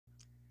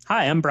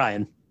Hi, I'm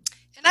Brian,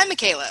 And I'm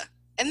Michaela,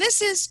 and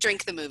this is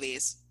Drink the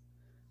Movies.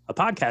 a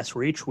podcast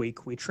where each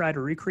week we try to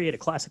recreate a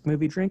classic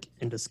movie drink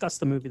and discuss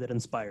the movie that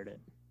inspired it.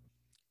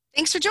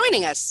 Thanks for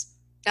joining us.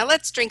 Now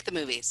let's drink the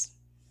movies.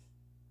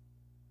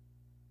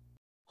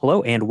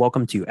 Hello, and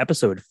welcome to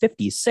episode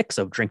 56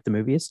 of Drink the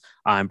Movies.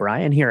 I'm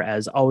Brian here,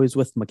 as always,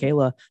 with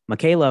Michaela.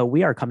 Michaela,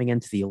 we are coming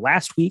into the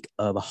last week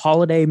of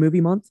holiday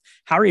movie month.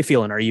 How are you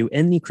feeling? Are you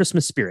in the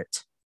Christmas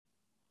spirit?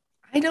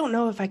 I don't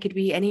know if I could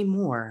be any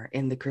more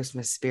in the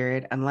Christmas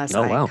spirit unless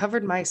Oh, I wow.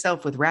 covered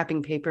myself with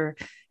wrapping paper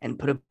and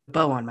put a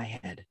bow on my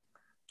head.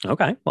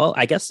 Okay. Well,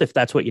 I guess if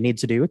that's what you need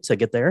to do to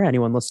get there,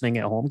 anyone listening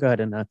at home, go ahead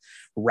and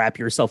wrap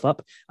yourself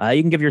up.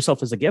 You can give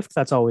yourself as a gift.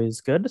 That's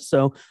always good.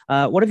 So,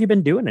 what have you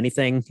been doing?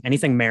 Anything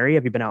merry?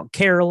 Have you been out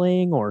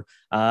caroling? Or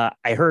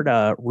I heard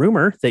a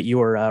rumor that you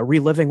were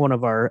reliving one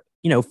of our,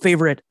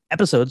 favorite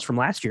episodes from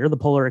last year, the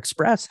Polar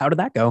Express. How did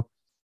that go?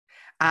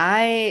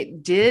 I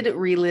did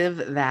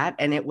relive that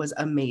and it was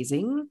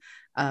amazing.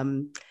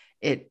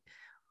 It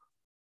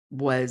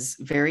was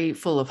very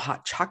full of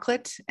hot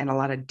chocolate and a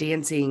lot of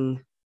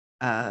dancing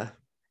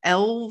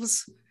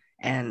elves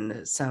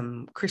and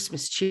some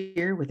Christmas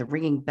cheer with a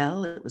ringing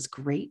bell. It was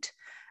great.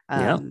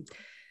 Yeah.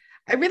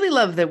 I really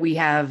love that we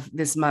have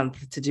this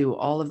month to do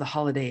all of the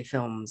holiday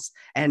films.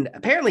 And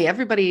apparently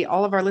everybody,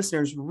 all of our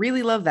listeners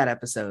really love that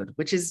episode,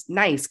 which is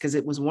nice because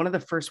it was one of the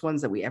first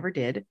ones that we ever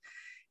did.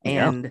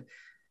 Yeah.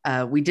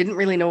 And we didn't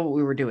really know what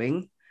we were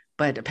doing,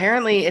 but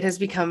apparently it has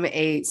become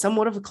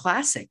somewhat of a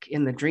classic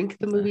in the Drink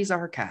the Movies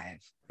archive.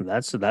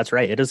 That's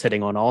right. It is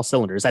hitting on all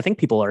cylinders. I think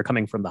people are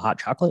coming from the hot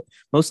chocolate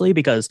mostly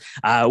because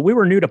we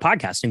were new to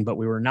podcasting, but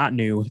we were not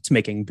new to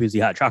making boozy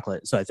hot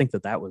chocolate. So I think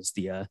that was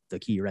the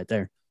key right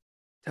there.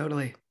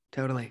 Totally.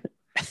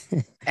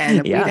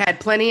 And Yeah. we've had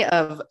plenty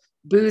of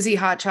boozy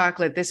hot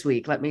chocolate this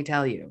week, let me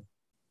tell you.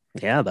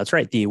 Yeah, that's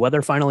right. The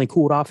weather finally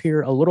cooled off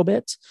here a little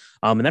bit,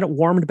 and then it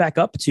warmed back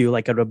up to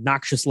like an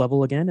obnoxious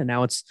level again. And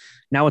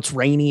now it's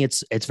rainy.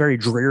 It's very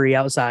dreary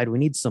outside. We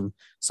need some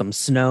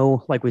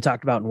snow, like we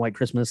talked about in White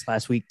Christmas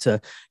last week, to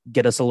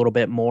get us a little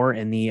bit more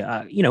in the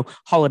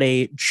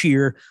holiday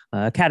cheer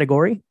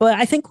category. But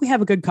I think we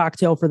have a good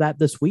cocktail for that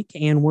this week,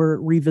 and we're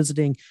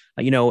revisiting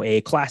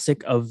a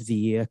classic of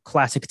the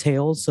classic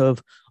tales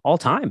of all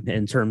time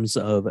in terms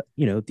of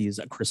these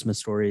Christmas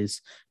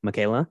stories.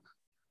 Michaela.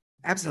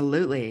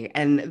 Absolutely.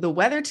 And the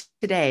weather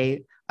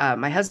today,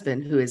 my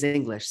husband, who is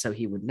English, so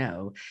he would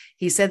know,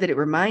 he said that it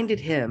reminded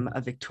him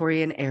of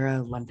Victorian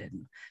era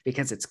London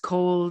because it's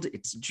cold,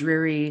 it's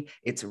dreary,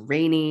 it's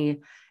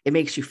rainy. It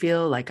makes you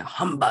feel like a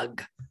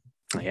humbug.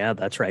 Yeah,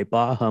 that's right.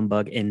 Bah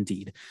humbug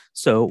indeed.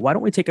 So why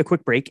don't we take a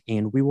quick break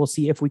and we will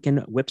see if we can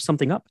whip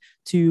something up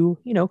to,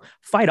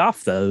 fight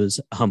off those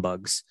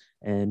humbugs.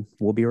 And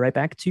we'll be right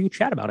back to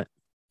chat about it.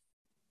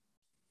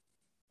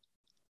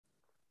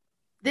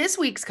 This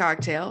week's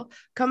cocktail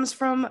comes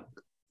from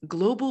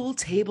Global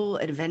Table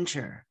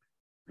Adventure,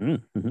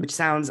 which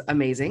sounds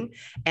amazing.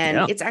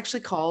 And it's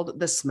actually called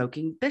the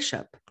Smoking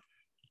Bishop,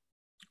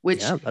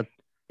 which the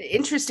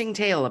interesting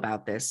tale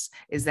about this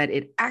is that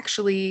it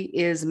actually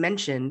is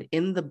mentioned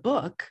in the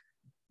book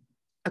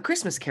A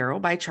Christmas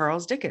Carol by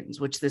Charles Dickens,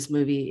 which this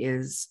movie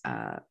is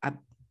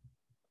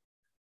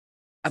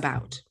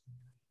about.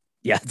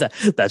 Yeah,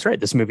 that's right.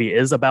 This movie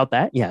is about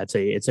that. Yeah,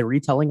 it's a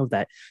retelling of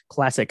that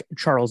classic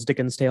Charles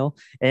Dickens tale.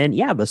 And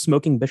yeah, the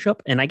Smoking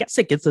Bishop. And I guess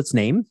it gets its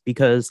name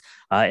because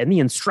in the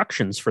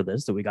instructions for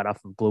this that we got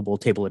off of Global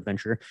Table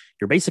Adventure,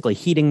 you're basically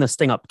heating this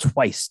thing up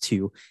twice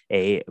to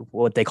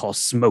what they call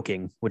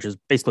smoking, which is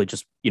basically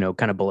just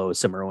kind of below a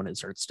simmer when it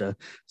starts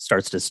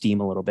to steam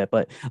a little bit.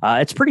 But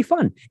it's pretty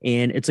fun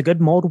and it's a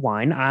good mulled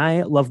wine.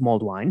 I love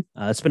mulled wine.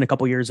 It's been a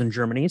couple years in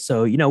Germany,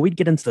 so we'd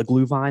get into the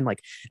Glühwein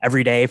like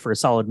every day for a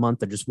solid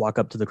month and just walk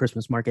up to the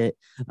Christmas market,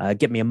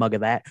 get me a mug of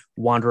that,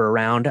 wander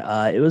around.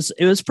 It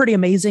was pretty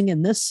amazing.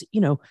 And this,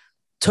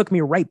 took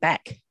me right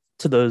back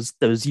to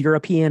those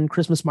European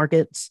Christmas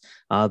markets,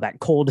 that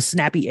cold,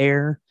 snappy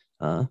air,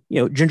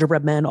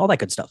 gingerbread men, all that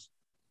good stuff.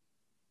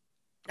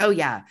 Oh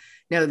yeah.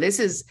 No, this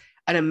is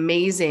an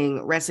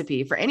amazing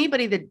recipe for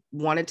anybody that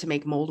wanted to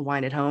make mulled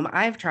wine at home.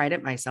 I've tried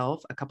it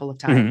myself a couple of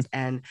times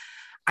and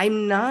I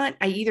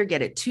either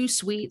get it too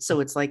sweet. So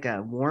it's like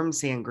a warm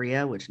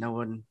sangria, which no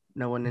one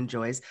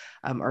enjoys,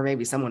 or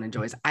maybe someone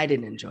enjoys. I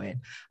didn't enjoy it.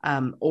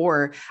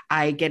 Or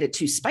I get it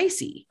too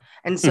spicy.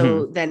 And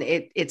so then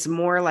it's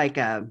more like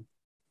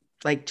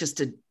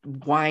just a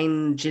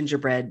wine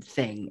gingerbread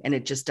thing. And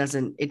it just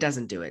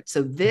doesn't do it.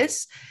 So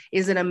this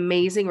is an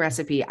amazing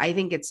recipe. I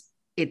think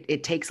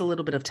it takes a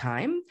little bit of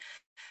time,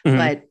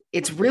 but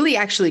it's really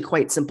actually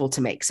quite simple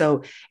to make.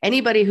 So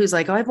anybody who's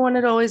like, oh, I've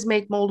wanted to always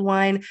make mulled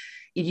wine,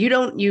 you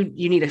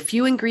need a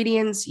few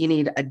ingredients. You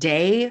need a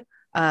day,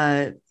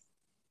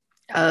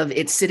 of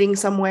it sitting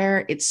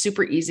somewhere. It's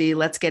super easy.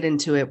 Let's get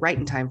into it right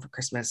in time for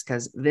Christmas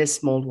because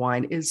this mulled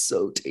wine is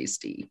so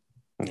tasty.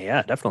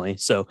 Yeah, definitely.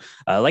 So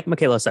like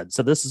Michaela said,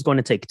 so this is going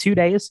to take 2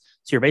 days.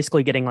 So you're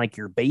basically getting like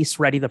your base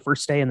ready the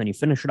first day and then you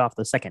finish it off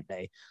the second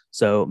day.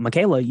 So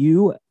Michaela,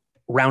 you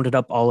rounded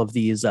up all of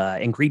these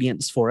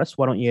ingredients for us.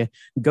 Why don't you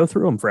go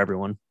through them for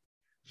everyone?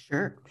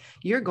 Sure.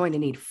 You're going to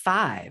need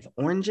 5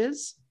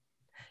 oranges.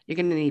 You're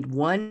going to need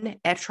 1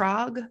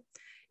 etrog.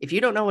 If you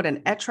don't know what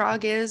an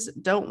etrog is,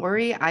 don't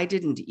worry. I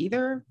didn't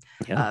either.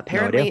 Yeah,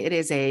 Apparently, no it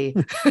is a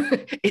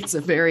it's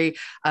a very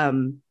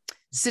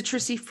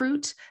citrusy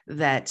fruit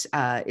that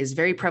is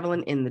very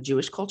prevalent in the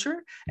Jewish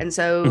culture. And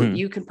so idea.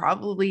 you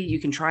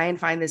can try and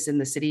find this in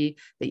the city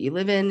that you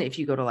live in. If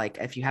you go to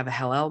if you have a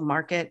Hillel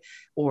market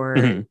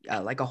or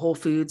like a Whole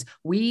Foods,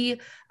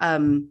 we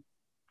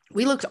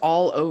looked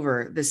all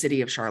over the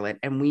city of Charlotte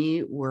and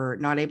we were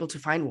not able to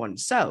find one.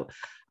 So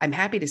I'm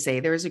happy to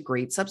say there is a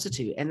great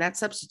substitute, and that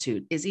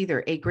substitute is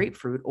either a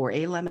grapefruit or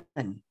a lemon.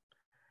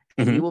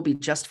 And you will be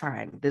just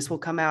fine. This will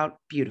come out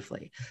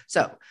beautifully.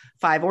 So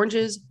 5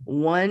 oranges,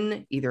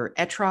 1 either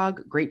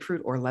etrog,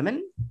 grapefruit, or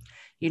lemon.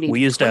 We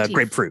used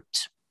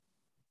grapefruit.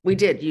 We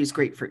did use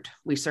grapefruit.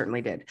 We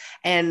certainly did.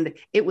 And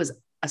it was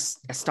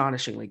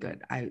astonishingly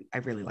good. I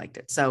really liked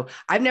it. So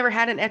I've never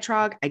had an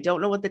etrog. I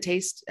don't know what the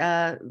taste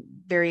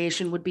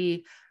variation would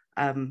be.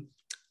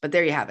 But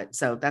there you have it.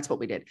 So that's what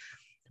we did.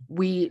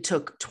 We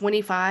took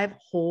 25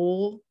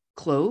 whole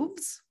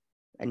cloves,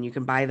 and you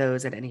can buy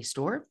those at any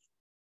store.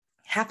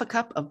 Half a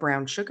cup of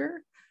brown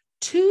sugar,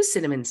 2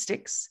 cinnamon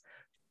sticks,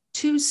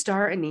 2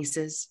 star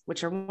anise,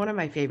 which are one of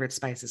my favorite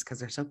spices because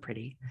they're so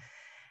pretty.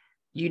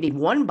 You need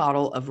 1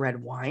 bottle of red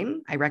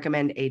wine. I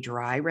recommend a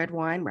dry red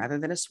wine rather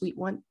than a sweet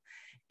one,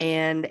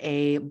 and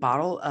a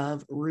bottle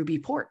of ruby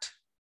port.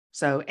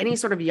 So any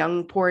sort of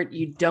young port,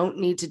 you don't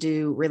need to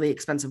do really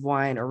expensive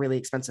wine or really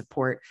expensive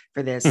port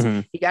for this.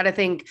 You got to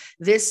think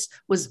this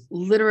was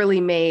literally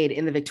made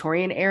in the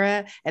Victorian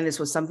era. And this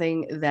was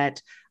something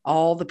that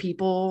all the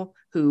people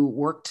who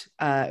worked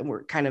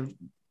were kind of,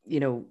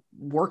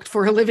 worked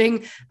for a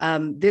living.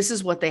 This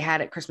is what they had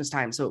at Christmas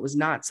time. So it was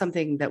not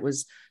something that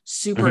was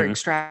super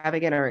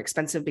extravagant or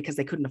expensive because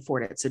they couldn't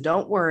afford it. So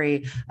don't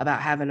worry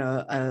about having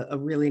a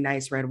really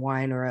nice red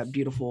wine or a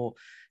beautiful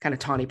kind of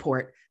tawny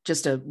port.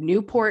 Just a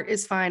new port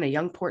is fine. A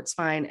young port's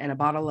fine. And a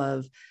bottle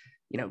of,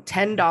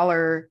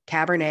 $10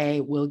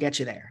 Cabernet will get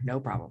you there.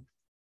 No problem.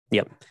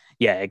 Yep.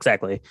 Yeah,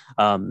 exactly.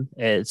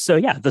 So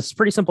yeah, this is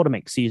pretty simple to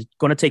make. So you're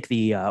going to take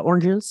the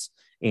oranges,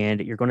 and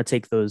you're going to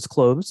take those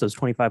cloves, those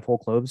 25 whole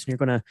cloves, and you're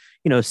going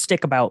to,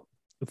 stick about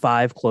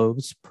 5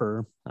 cloves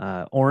per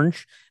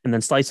orange, and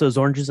then slice those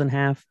oranges in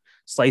half,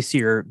 slice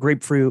your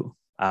grapefruit,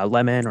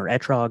 lemon or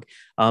etrog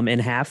in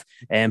half,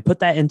 and put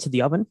that into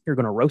the oven. You're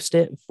going to roast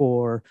it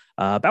for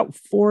about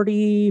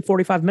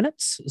 45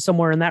 minutes,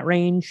 somewhere in that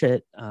range.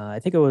 I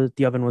think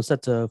the oven was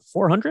set to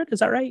 400. Is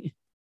that right?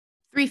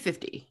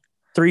 350.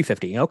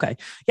 350. Okay.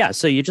 Yeah.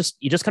 So you just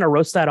kind of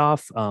roast that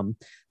off.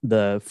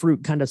 The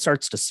fruit kind of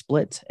starts to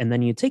split, and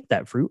then you take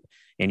that fruit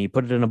and you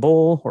put it in a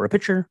bowl or a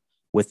pitcher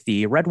with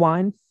the red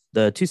wine,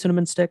 the 2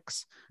 cinnamon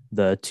sticks,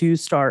 the 2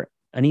 star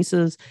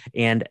anises,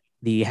 and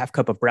the half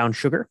cup of brown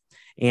sugar.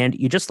 And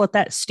you just let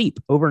that steep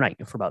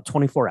overnight for about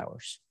 24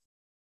 hours.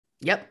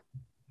 Yep.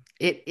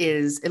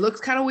 It looks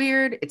kind of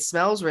weird. It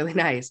smells really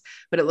nice,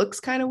 but it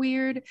looks kind of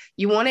weird.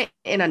 You want it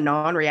in a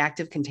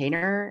non-reactive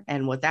container.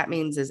 And what that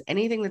means is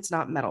anything that's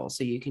not metal.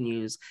 So you can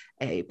use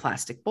a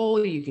plastic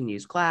bowl, you can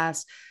use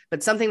glass,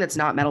 but something that's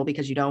not metal,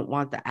 because you don't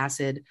want the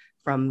acid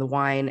from the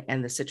wine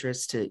and the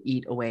citrus to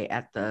eat away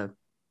at the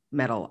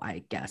metal,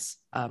 I guess.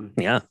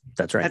 Yeah,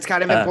 that's right. That's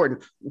kind of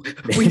important.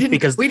 We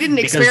didn't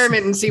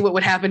experiment and see what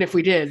would happen if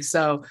we did.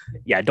 So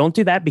yeah, don't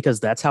do that, because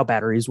that's how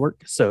batteries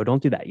work. So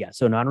don't do that. Yeah.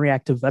 So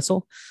non-reactive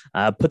vessel,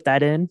 put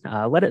that in,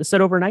 let it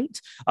sit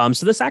overnight.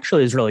 So this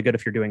actually is really good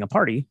if you're doing a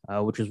party,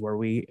 which is where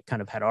we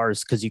kind of had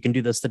ours, because you can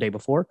do this the day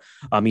before.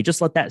 You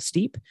just let that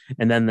steep,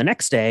 and then the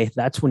next day,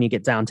 that's when you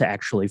get down to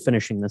actually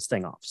finishing this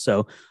thing off.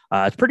 So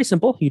it's pretty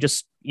simple. You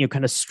just,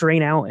 kind of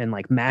strain out and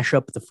like mash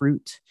up the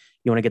fruit.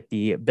 You want to get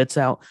the bits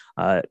out.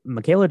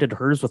 Michaela did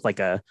hers with like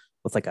a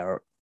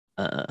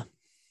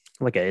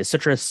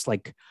citrus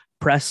like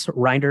press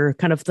rinder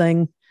kind of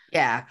thing.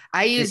 Yeah,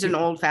 I used an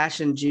old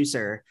fashioned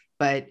juicer,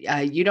 but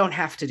you don't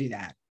have to do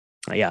that.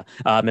 Yeah.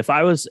 If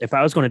I was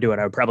going to do it,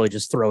 I would probably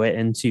just throw it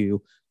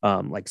into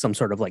like some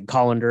sort of like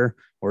colander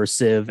or a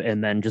sieve,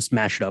 and then just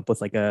mash it up with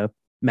like a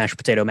mashed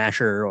potato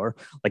masher or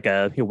like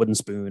a wooden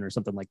spoon or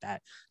something like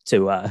that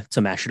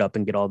to mash it up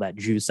and get all that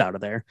juice out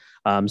of there.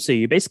 So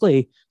you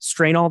basically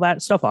strain all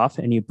that stuff off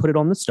and you put it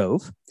on the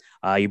stove.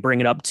 You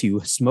bring it up to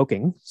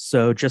smoking.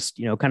 So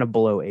just, kind of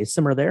below a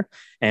simmer there.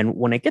 And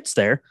when it gets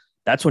there,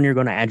 that's when you're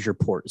going to add your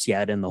ports. You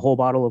add in the whole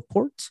bottle of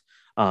port,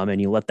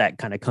 and you let that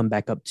kind of come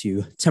back up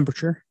to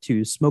temperature,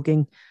 to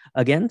smoking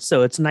again.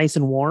 So it's nice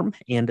and warm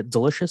and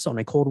delicious on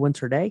a cold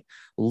winter day.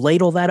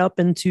 Ladle that up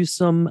into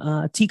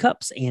some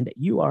teacups, and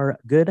you are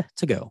good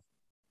to go.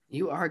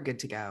 You are good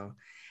to go.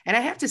 And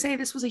I have to say,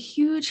 this was a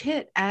huge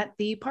hit at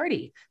the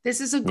party.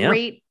 This is a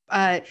great,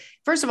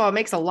 first of all, it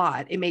makes a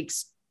lot. It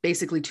makes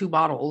basically 2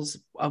 bottles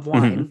of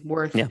wine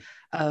worth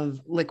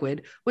of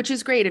liquid, which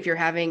is great if you're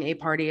having a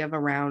party of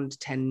around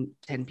 10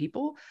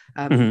 people.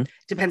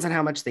 Depends on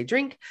how much they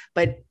drink,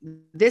 but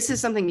this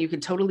is something you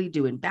could totally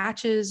do in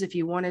batches if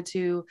you wanted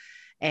to,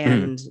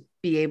 and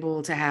be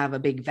able to have a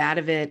big vat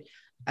of it.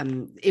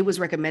 it was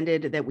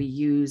recommended that we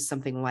use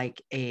something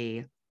like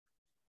a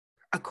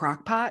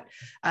crock pot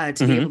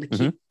to be able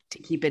to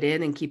keep it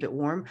in and keep it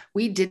warm.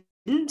 We didn't,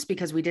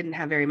 because we didn't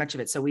have very much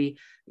of it. So we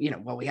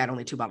had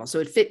only 2 bottles, so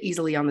it fit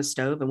easily on the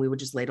stove, and we would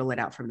just ladle it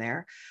out from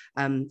there.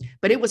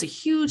 But it was a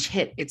huge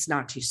hit. It's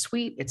not too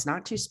sweet. It's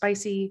not too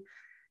spicy.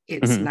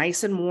 It's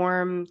nice and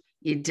warm.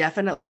 You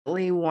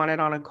definitely want it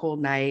on a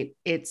cold night.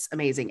 It's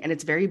amazing. And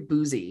it's very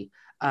boozy,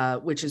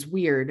 which is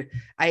weird.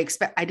 I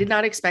did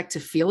not expect to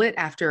feel it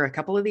after a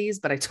couple of these,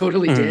 but I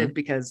totally did,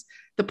 because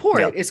the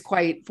port is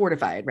quite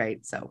fortified,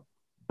 right? So.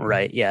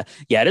 Right. Yeah.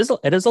 Yeah.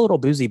 It is a little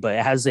boozy, but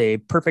it has a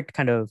perfect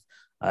kind of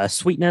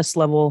sweetness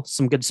level,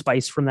 some good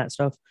spice from that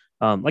stuff.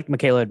 Like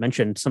Michaela had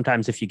mentioned,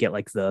 sometimes if you get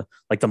like the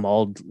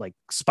mulled like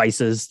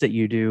spices that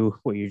you do,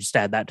 where you just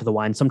add that to the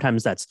wine,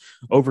 sometimes that's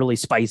overly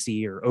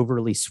spicy or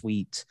overly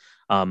sweet.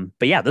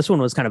 But yeah, this one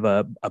was kind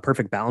of a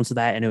perfect balance of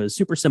that, and it was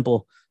super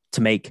simple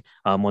to make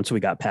once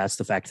we got past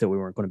the fact that we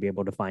weren't going to be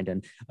able to find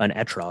an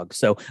etrog.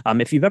 So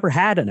if you've ever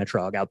had an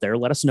etrog out there,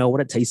 let us know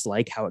what it tastes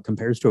like, how it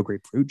compares to a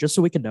grapefruit, just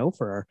so we could know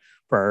for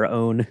our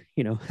own,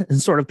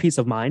 sort of peace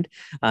of mind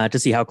to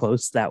see how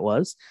close that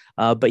was.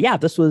 But yeah,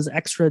 this was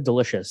extra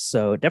delicious.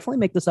 So definitely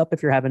make this up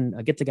if you're having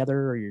a get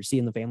together or you're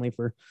seeing the family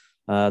for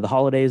the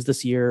holidays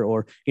this year,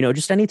 or,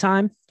 just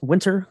anytime,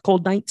 winter,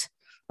 cold night,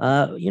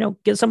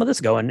 get some of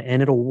this going,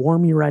 and it'll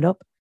warm you right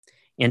up,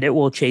 and it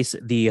will chase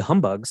the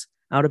humbugs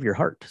out of your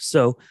heart.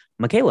 So,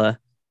 Michaela,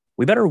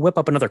 we better whip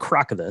up another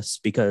crock of this,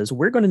 because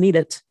we're going to need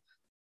it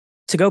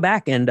to go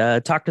back and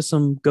talk to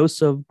some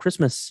ghosts of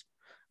Christmas,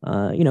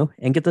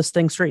 and get this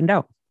thing straightened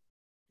out.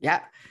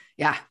 Yeah.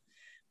 Yeah.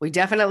 We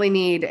definitely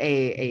need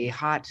a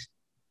hot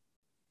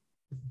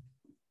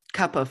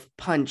cup of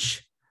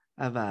punch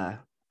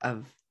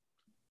of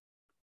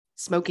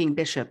smoking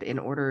bishop in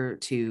order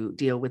to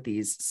deal with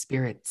these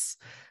spirits.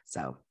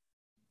 So.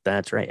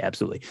 That's right.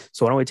 Absolutely.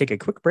 So why don't we take a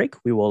quick break?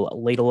 We will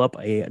ladle up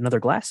another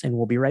glass, and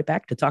we'll be right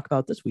back to talk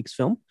about this week's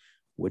film,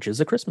 which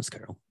is A Christmas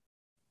Carol.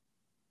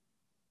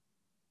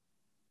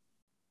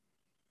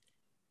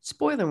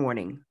 Spoiler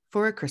warning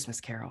for A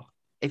Christmas Carol.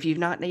 If you've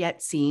not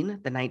yet seen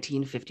the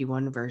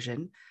 1951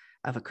 version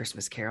of A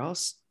Christmas Carol,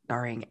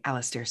 starring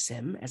Alastair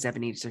Sim as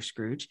Ebenezer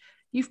Scrooge,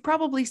 you've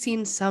probably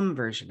seen some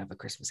version of A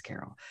Christmas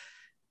Carol.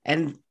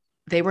 And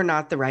they were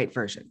not the right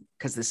version,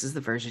 because this is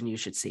the version you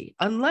should see.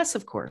 Unless,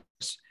 of course,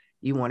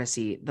 you want to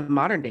see the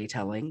modern day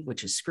telling,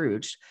 which is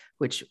Scrooged,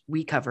 which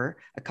we cover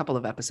a couple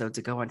of episodes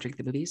ago on Drink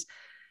the Movies,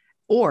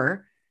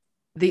 or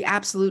the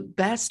absolute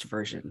best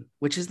version,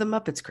 which is the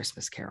Muppets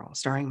Christmas Carol,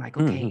 starring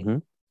Michael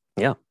Caine.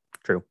 Yeah,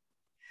 true.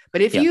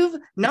 But if you've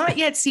not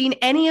yet seen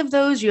any of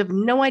those, you have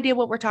no idea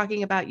what we're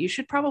talking about, you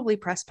should probably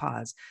press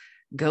pause,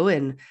 go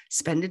and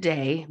spend a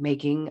day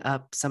making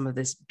up some of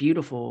this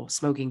beautiful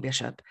smoking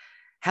bishop,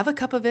 have a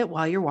cup of it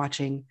while you're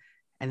watching,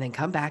 and then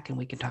come back and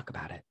we can talk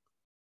about it.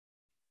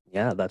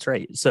 Yeah, that's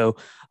right. So,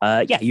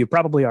 you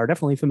probably are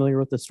definitely familiar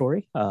with the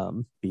story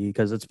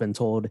because it's been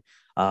told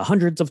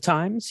hundreds of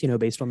times,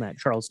 based on that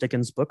Charles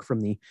Dickens book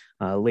from the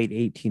late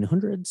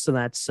 1800s. So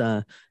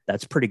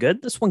that's pretty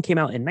good. This one came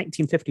out in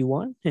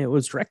 1951. It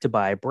was directed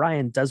by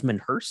Brian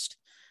Desmond Hurst.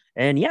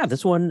 And yeah,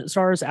 this one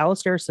stars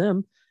Alastair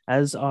Sim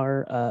as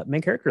our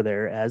main character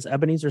there, as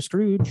Ebenezer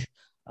Scrooge.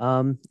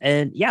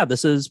 And yeah,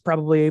 this is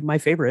probably my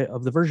favorite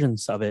of the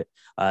versions of it,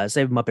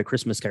 save Muppet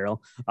Christmas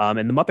Carol.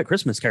 And the Muppet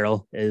Christmas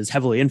Carol is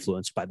heavily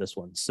influenced by this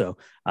one. So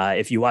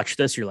if you watch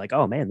this, you're like,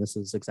 oh man, this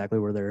is exactly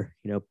where they're,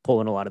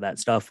 pulling a lot of that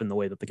stuff in the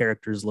way that the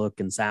characters look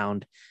and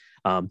sound,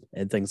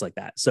 and things like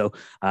that. So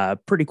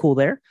pretty cool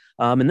there.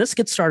 And this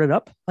gets started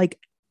up like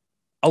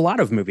a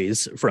lot of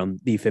movies from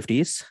the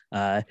 50s.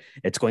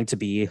 It's going to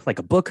be like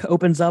a book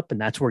opens up,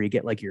 and that's where you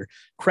get like your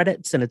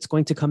credits, and it's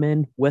going to come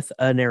in with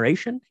a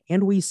narration,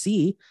 and we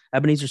see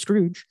Ebenezer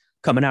Scrooge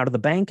coming out of the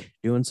bank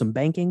doing some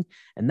banking,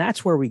 and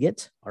that's where we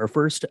get our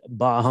first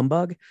bah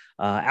humbug.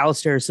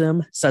 Alastair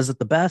Sim says it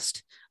the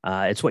best.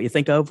 It's what you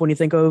think of when you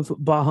think of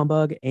bah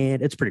humbug,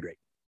 and it's pretty great.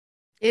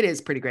 It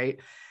is pretty great.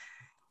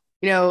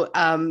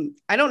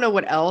 I don't know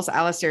what else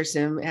Alastair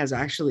Sim has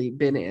actually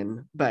been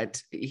in,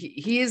 but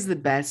he is the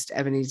best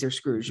Ebenezer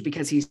Scrooge,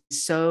 because he's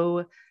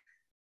so,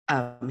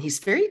 he's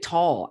very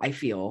tall, I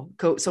feel.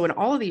 So in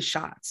all of these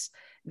shots,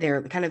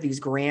 they're kind of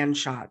these grand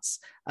shots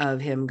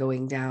of him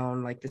going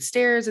down like the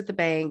stairs at the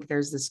bank.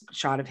 There's this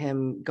shot of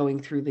him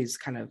going through these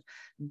kind of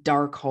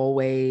dark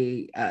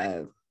hallway,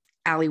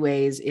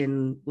 alleyways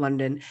in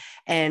London.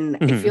 And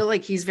I feel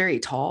like he's very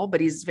tall, but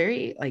he's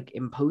very like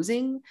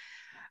imposing.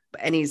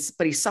 And he's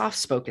soft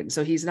spoken.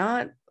 So he's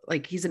not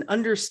like, he's an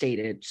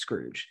understated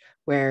Scrooge,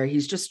 where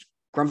he's just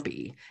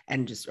grumpy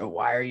and just, oh,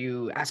 why are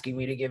you asking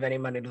me to give any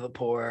money to the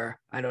poor?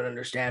 I don't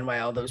understand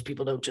why all those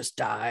people don't just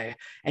die.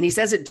 And he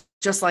says it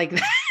just like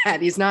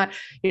that. He's not,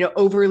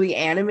 overly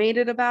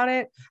animated about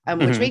it,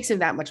 which makes him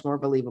that much more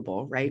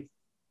believable, right?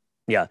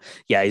 Yeah,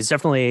 he's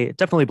definitely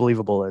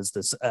believable as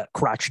this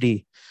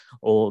crotchety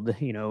old,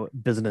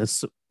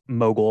 business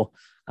mogul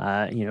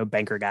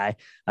banker guy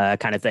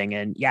kind of thing.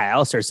 And yeah,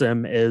 Alistair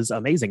Sim is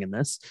amazing in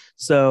this.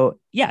 So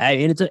yeah,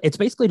 and it's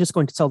basically just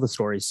going to tell the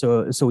story.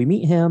 So we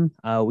meet him,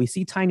 we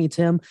see Tiny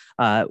Tim.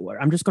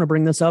 I'm just going to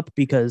bring this up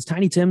because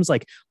Tiny Tim's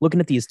like looking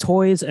at these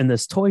toys in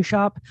this toy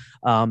shop.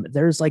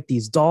 There's like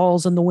these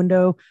dolls in the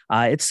window.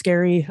 It's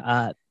scary.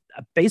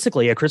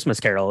 Basically, A Christmas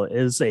Carol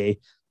is a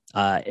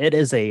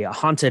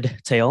haunted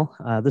tale.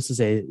 This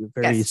is a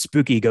very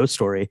spooky ghost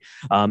story.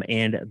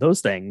 And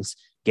those things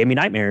gave me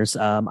nightmares.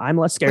 I'm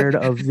less scared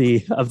of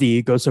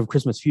the Ghost of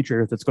Christmas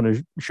Future that's going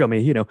to show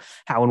me,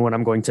 how and when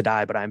I'm going to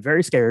die. But I'm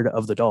very scared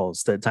of the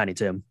dolls that Tiny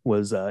Tim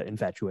was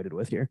infatuated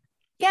with here.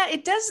 Yeah,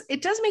 it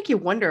does make you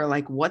wonder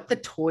like what the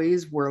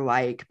toys were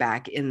like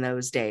back in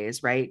those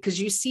days, right? Because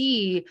you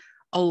see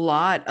a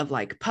lot of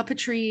like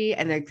puppetry,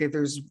 and like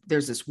there's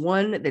this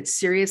one that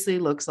seriously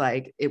looks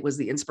like it was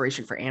the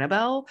inspiration for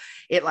Annabelle.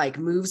 It like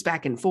moves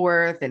back and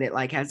forth, and it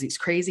like has these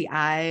crazy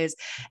eyes.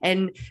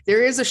 And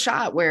there is a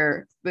shot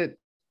where the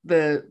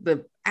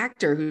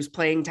actor who's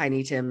playing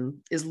Tiny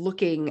Tim is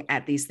looking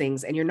at these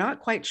things, and you're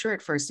not quite sure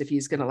at first if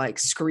he's gonna like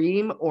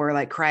scream or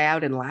like cry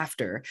out in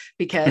laughter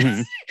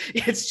because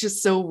it's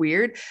just so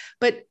weird.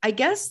 But I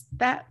guess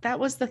that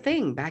was the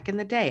thing back in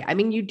the day. I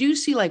mean, you do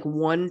see like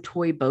one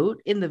toy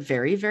boat in the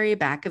very, very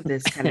back of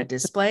this kind of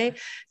display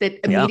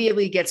that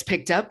immediately gets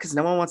picked up because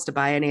no one wants to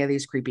buy any of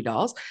these creepy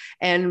dolls.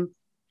 And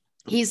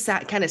he's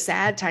kind of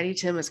sad. Tiny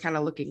Tim is kind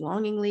of looking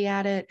longingly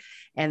at it.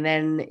 And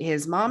then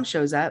his mom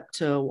shows up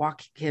to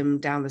walk him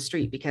down the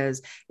street,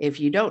 because if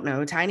you don't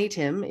know, Tiny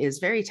Tim is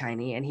very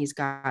tiny and he's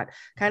got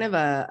kind of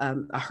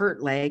a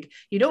hurt leg.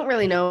 You don't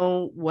really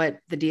know what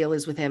the deal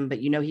is with him, but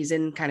he's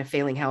in kind of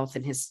failing health,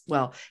 and his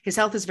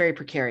health is very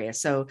precarious.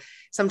 So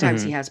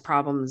sometimes he has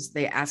problems.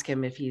 They ask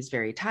him if he's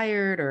very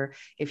tired or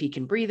if he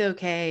can breathe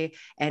okay.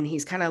 And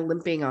he's kind of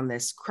limping on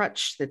this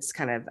crutch that's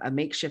kind of a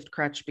makeshift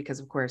crutch because,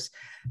 of course,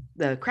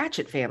 the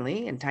Cratchit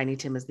family, and Tiny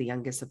Tim is the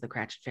youngest of the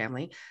Cratchit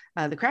family.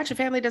 The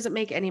Cratchit family doesn't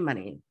make any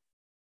money.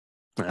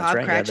 Bob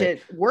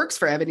Cratchit works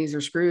for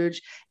Ebenezer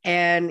Scrooge,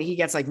 and he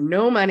gets like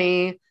no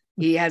money.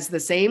 He has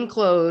the same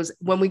clothes.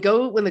 When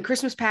the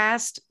Christmas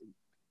past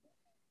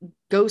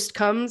ghost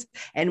comes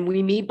and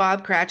we meet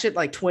Bob Cratchit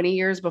like 20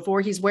 years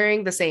before, he's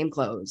wearing the same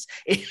clothes.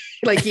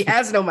 Like he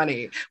has no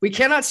money. We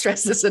cannot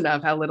stress this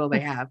enough how little they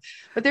have,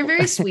 but they're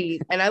very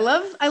sweet. And I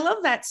love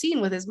that scene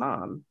with his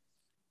mom.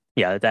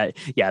 That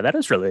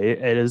is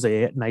it is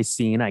a nice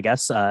scene, I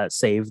guess,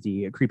 save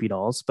the creepy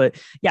dolls. But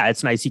yeah,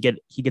 it's nice. He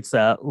gets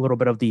a little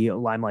bit of the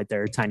limelight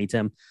there, Tiny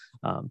Tim,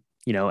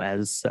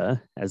 as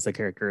the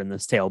character in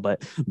this tale.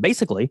 But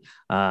basically,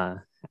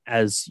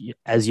 as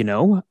you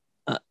know,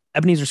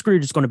 Ebenezer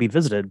Scrooge is going to be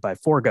visited by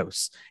 4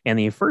 ghosts. And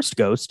the first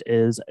ghost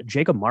is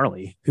Jacob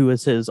Marley, who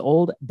is his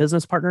old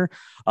business partner.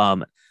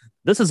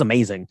 This is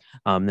amazing.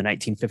 The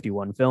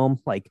 1951 film,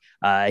 like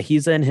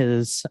he's in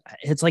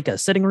it's like a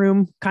sitting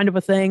room kind of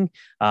a thing.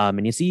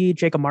 And you see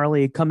Jacob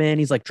Marley come in,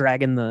 he's like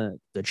dragging the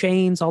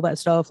chains, all that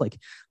stuff, like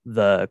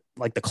the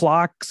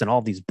clocks and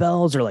all these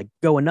bells are like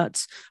going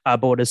nuts.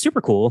 But what is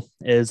super cool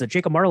is that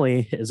Jacob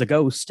Marley is a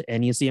ghost,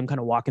 and you see him kind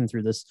of walking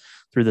through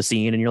the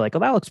scene, and you're like, oh,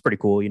 that looks pretty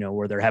cool,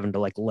 where they're having to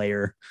like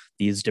layer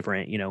these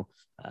different,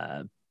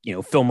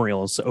 film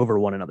reels over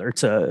one another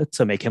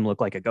to make him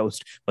look like a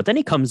ghost. But then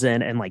he comes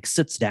in and like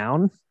sits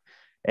down,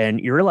 and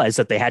you realize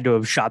that they had to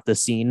have shot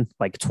this scene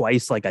like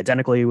twice, like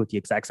identically with the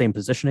exact same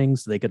positioning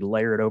so they could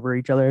layer it over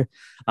each other.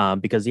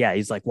 Because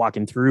he's like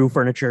walking through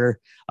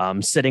furniture,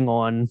 sitting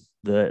on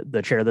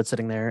the chair that's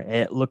sitting there.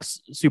 It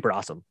looks super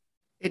awesome.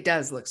 It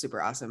does look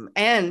super awesome.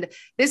 And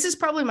this is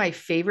probably my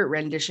favorite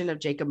rendition of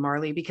Jacob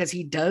Marley because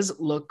he does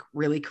look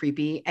really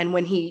creepy. And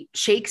when he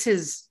shakes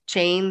his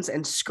chains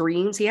and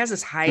screams, he has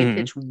this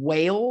high-pitched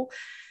wail.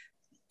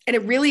 And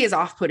it really is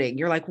off-putting.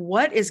 You're like,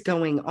 what is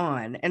going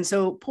on? And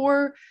so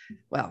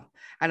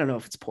I don't know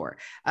if it's poor.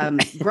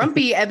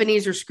 Grumpy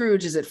Ebenezer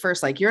Scrooge is at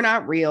first like, you're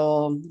not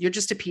real. You're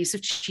just a piece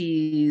of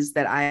cheese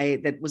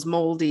that was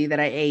moldy that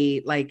I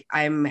ate. Like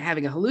I'm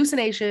having a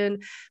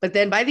hallucination. But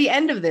then by the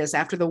end of this,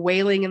 after the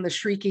wailing and the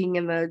shrieking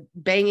and the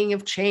banging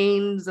of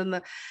chains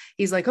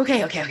he's like,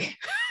 okay.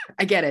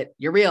 I get it.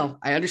 You're real.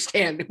 I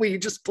understand. Will you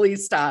just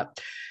please stop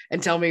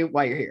and tell me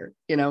why you're here?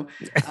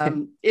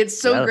 It's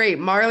so great.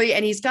 Marley,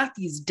 and he's got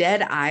these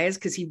dead eyes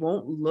because he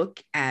won't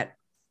look at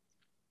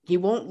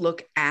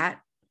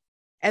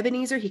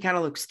Ebenezer. He kind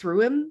of looks through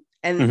him.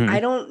 And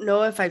I don't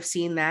know if I've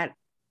seen that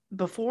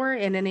before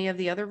in any of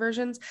the other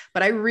versions,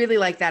 but I really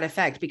like that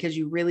effect because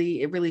it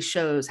really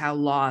shows how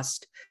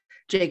lost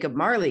Jacob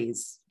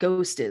Marley's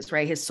ghost is,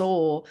 right? His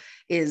soul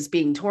is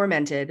being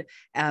tormented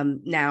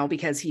now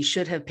because he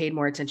should have paid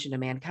more attention to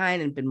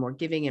mankind and been more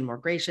giving and more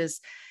gracious.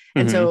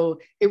 And so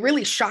it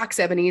really shocks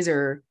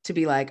Ebenezer to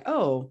be like,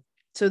 oh,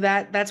 so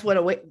that's what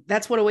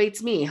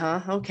awaits me,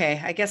 huh?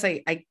 Okay. I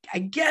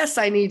guess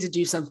I need to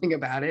do something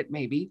about it.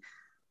 Maybe.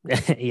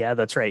 Yeah,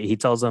 that's right. He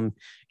tells them,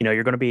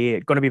 you're going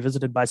to be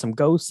visited by some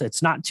ghosts.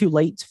 It's not too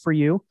late for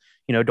you.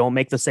 don't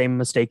make the same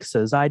mistakes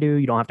as I do.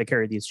 You don't have to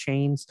carry these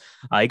chains.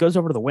 He goes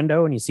over to the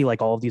window and you see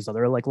like all of these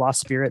other like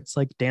lost spirits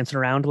like dancing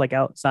around like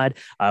outside,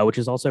 which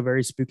is also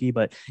very spooky.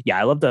 But yeah,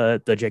 I love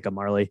the Jacob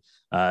Marley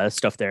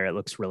stuff there. It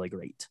looks really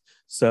great.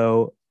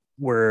 So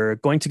we're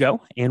going to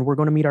go and we're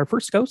going to meet our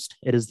first ghost.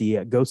 It is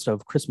the ghost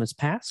of Christmas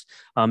Past.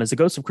 As the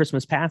ghost of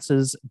Christmas Past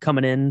is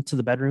coming into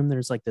the bedroom,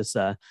 there's like this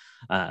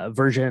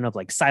version of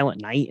like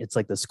Silent Night. It's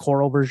like this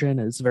choral version.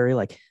 It's very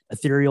like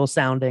ethereal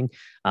sounding,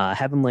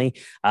 heavenly.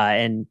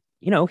 And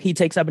he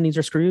takes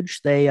Ebenezer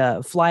Scrooge.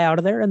 They fly out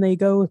of there and they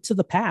go to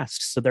the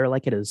past. So they're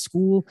like at his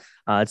school.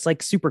 It's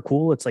like super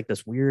cool. It's like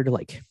this weird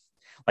like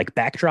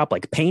backdrop,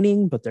 like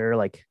painting, but they're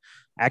like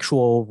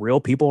actual real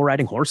people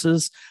riding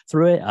horses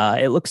through it.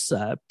 It looks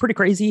pretty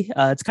crazy.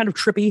 It's kind of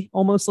trippy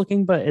almost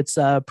looking, but it's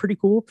pretty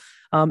cool.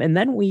 And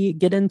then we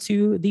get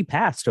into the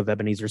past of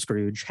Ebenezer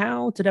Scrooge.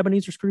 How did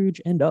Ebenezer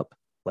Scrooge end up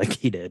like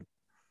he did?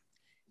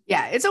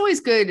 Yeah, it's always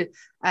good.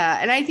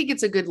 And I think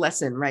it's a good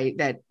lesson, right?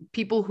 That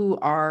people who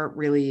are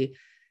really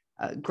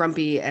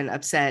grumpy and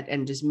upset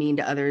and just mean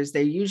to others,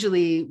 they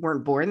usually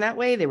weren't born that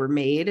way. They were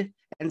made.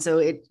 And so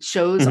it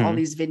shows all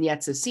these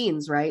vignettes of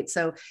scenes, right?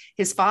 So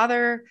his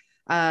father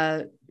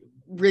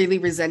really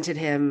resented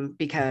him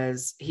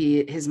because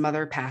his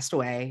mother passed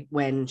away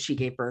when she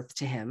gave birth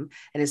to him,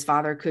 and his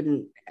father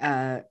couldn't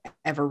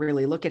ever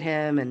really look at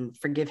him and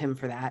forgive him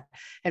for that.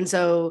 And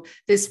so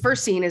this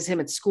first scene is him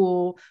at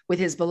school with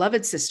his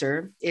beloved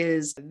sister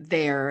is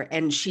there,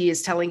 and she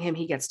is telling him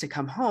he gets to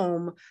come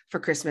home for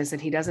Christmas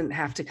and he doesn't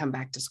have to come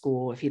back to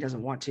school if he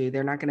doesn't want to.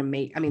 They're not going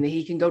to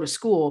he can go to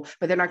school,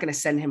 but they're not going to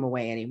send him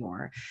away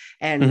anymore.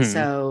 And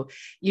so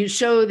you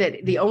show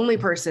that the only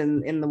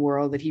person in the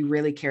world that he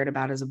really cared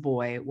about as a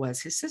boy was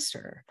his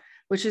sister,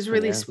 which is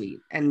really sweet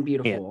and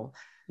beautiful.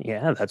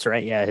 Yeah, that's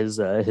right. Yeah,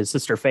 his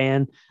sister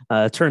Fan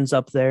turns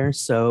up there,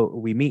 so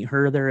we meet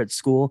her there at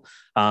school,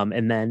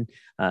 and then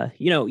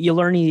you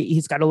learn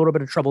he's got a little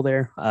bit of trouble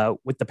there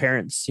with the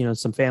parents.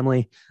 Some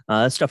family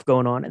stuff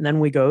going on, and then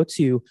we go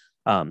to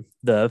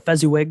the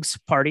Fezziwigs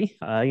party.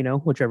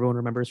 Which everyone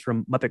remembers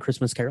from Muppet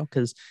Christmas Carol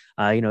because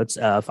it's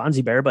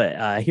Fonzie Bear,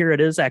 but here it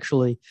is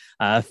actually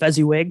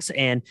Fezziwigs,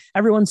 and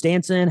everyone's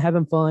dancing,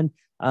 having fun.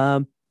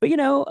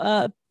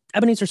 But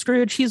Ebenezer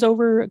Scrooge, he's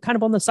over kind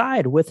of on the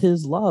side with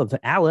his love,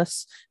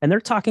 Alice, and they're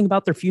talking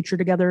about their future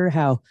together,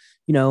 how,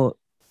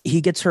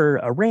 he gets her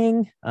a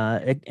ring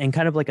and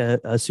kind of like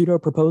a pseudo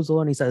proposal.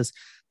 And he says,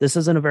 this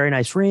isn't a very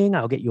nice ring.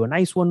 I'll get you a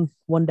nice one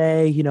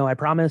day. I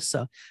promise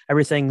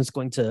everything's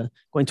going to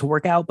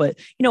work out. But,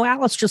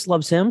 Alice just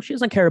loves him. She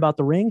doesn't care about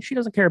the ring. She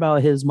doesn't care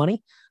about his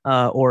money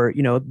or,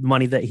 the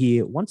money that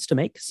he wants to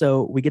make.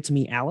 So we get to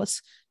meet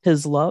Alice,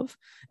 his love.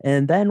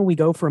 And then we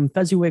go from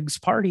Fezziwig's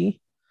party,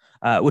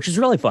 which is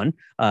really fun.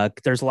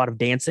 There's a lot of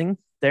dancing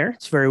there.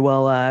 It's very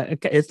well.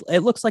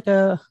 It looks like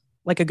a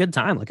good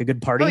time, like a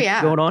good party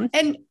going on.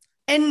 And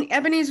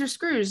Ebenezer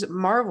Scrooge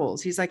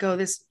marvels. He's like, oh,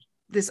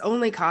 this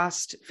only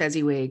cost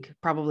Fezziwig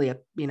probably a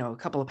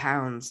couple of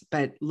pounds,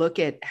 but look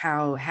at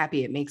how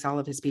happy it makes all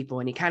of his people.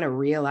 And he kind of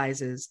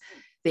realizes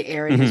the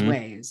error in his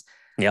ways.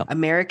 Yeah,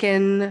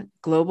 American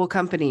global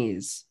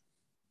companies.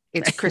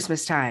 It's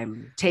Christmas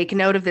time. Take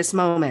note of this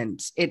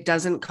moment. It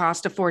doesn't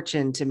cost a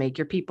fortune to make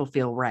your people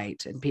feel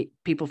right and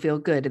people feel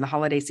good in the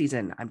holiday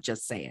season. I'm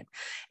just saying.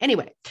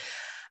 Anyway,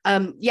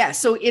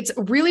 so it's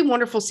a really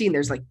wonderful scene.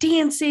 There's like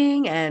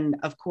dancing, and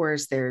of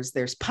course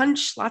there's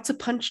punch, lots of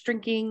punch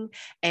drinking,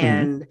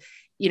 and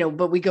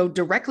but we go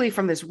directly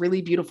from this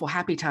really beautiful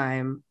happy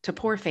time to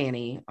poor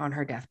Fanny on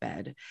her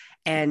deathbed,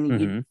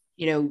 and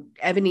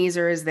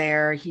Ebenezer is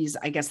there. He's,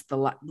 I guess,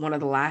 one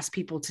of the last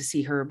people to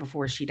see her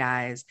before she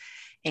dies.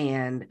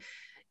 And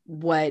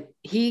what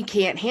he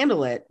can't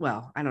handle it.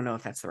 Well, I don't know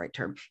if that's the right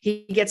term.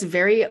 He gets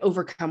very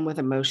overcome with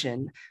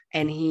emotion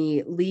and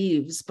he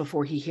leaves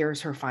before he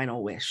hears her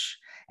final wish.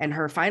 And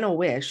her final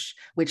wish,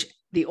 which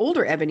the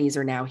older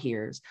Ebenezer now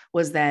hears,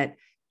 was that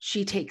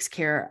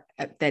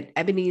that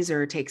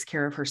Ebenezer takes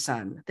care of her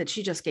son that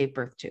she just gave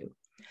birth to.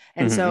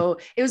 And so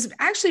it was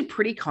actually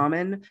pretty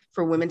common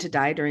for women to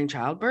die during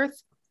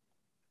childbirth,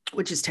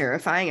 which is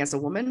terrifying as a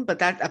woman, but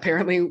that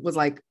apparently was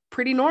like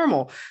pretty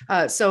normal.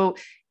 So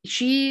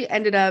she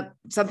ended up,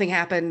 something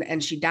happened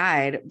and she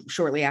died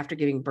shortly after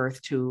giving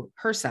birth to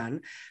her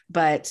son.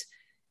 But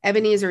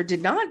Ebenezer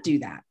did not do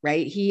that,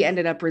 right? He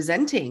ended up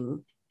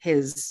resenting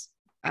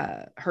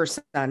her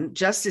son,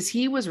 just as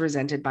he was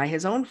resented by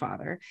his own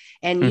father.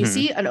 And you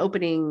see an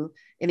opening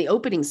in the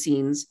opening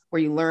scenes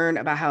where you learn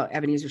about how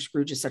Ebenezer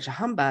Scrooge is such a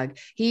humbug.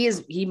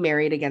 He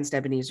married against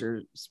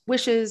Ebenezer's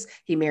wishes.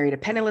 He married a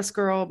penniless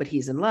girl, but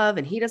he's in love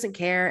and he doesn't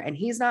care. And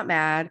he's not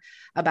mad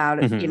about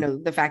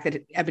the fact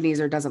that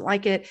Ebenezer doesn't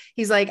like it.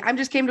 He's like, I'm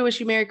just came to wish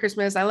you Merry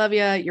Christmas. I love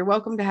you. You're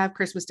welcome to have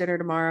Christmas dinner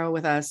tomorrow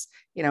with us.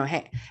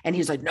 Hey. And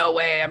he's like, no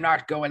way, I'm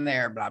not going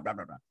there. Blah, blah,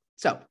 blah, blah.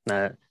 So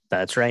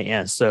that's right.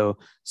 Yeah. So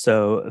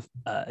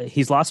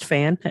he's lost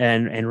Fan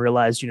and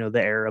realized, the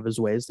error of his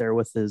ways there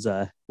with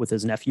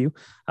his nephew,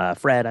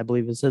 Fred, I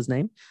believe is his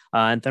name.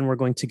 And then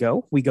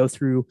we go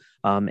through,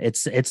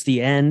 it's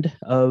the end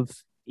of,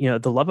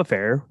 the love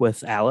affair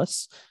with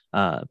Alice.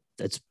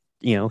 It's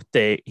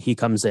he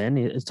comes in,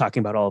 is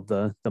talking about all of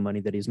the money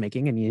that he's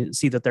making, and you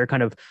see that they're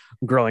kind of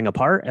growing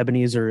apart.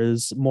 Ebenezer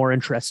is more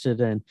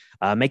interested in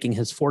making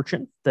his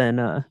fortune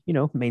than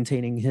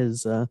maintaining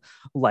his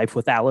life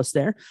with Alice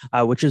there,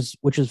 which is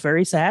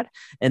very sad.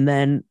 And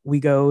then we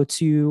go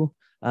to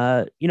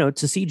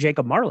see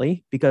Jacob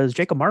Marley, because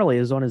Jacob Marley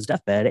is on his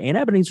deathbed, and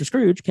Ebenezer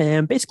Scrooge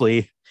can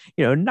basically,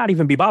 not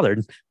even be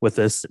bothered with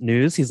this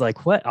news. He's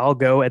like, "What? I'll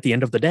go at the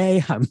end of the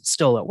day. I'm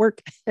still at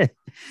work.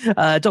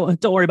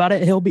 Don't worry about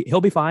it. He'll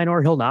be fine,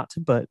 or he'll not.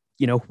 But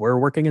we're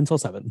working until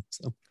 7."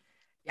 So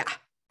yeah.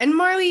 And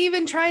Marley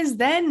even tries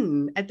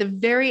then at the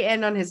very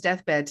end on his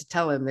deathbed to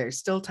tell him there's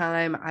still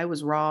time. I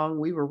was wrong.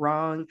 We were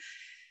wrong.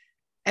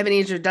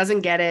 Ebenezer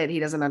doesn't get it.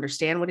 He doesn't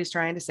understand what he's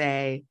trying to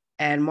say.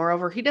 And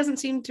moreover, he doesn't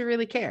seem to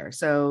really care.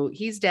 So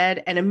he's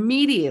dead. And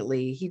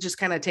immediately he just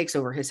kind of takes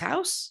over his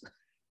house,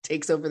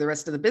 takes over the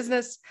rest of the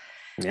business.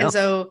 Yeah. And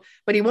so,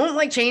 but he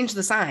won't change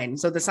the sign.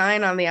 So the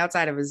sign on the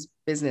outside of his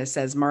business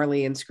says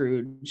Marley and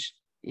Scrooge,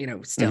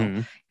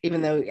 still,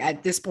 even though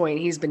at this point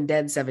he's been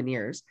dead 7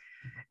 years.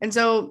 And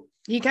so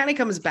he kind of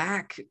comes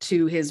back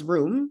to his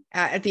room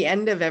at the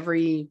end of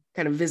every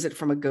kind of visit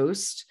from a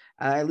ghost.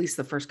 At least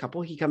the first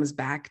couple, he comes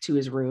back to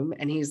his room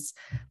and he's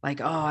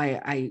like, "Oh,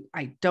 I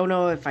don't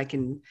know if I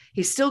can."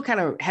 He's still kind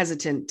of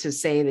hesitant to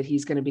say that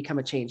he's going to become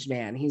a changed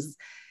man. He's,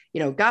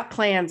 got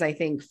plans, I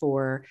think,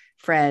 for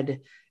Fred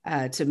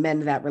to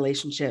mend that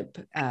relationship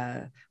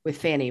with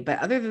Fanny. But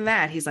other than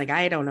that, he's like,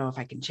 "I don't know if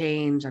I can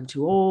change. I'm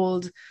too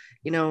old.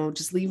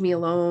 Just leave me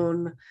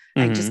alone.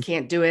 I just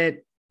can't do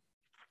it."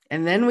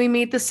 And then we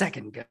meet the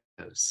second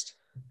ghost.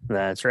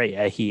 That's right.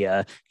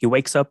 Yeah, he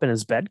wakes up in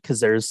his bed because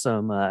there's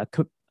some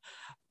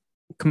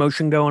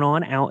commotion going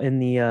on out in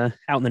the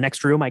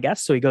next room, I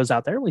guess. So he goes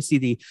out there. We see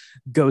the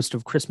ghost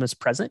of Christmas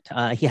Present.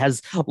 He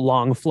has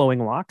long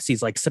flowing locks.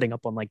 He's sitting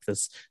up on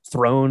this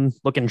throne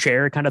looking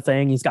chair kind of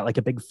thing. He's got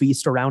a big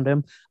feast around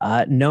him.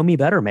 Know me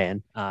better,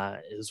 man,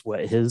 is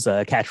what his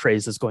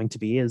catchphrase is going to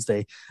be as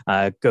they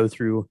go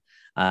through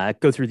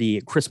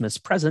the Christmas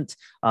Present.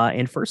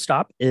 And first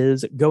stop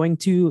is going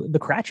to the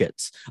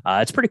Cratchits.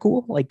 It's pretty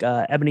cool.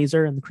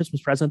 Ebenezer and the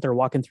Christmas Present, they're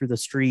walking through the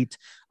street.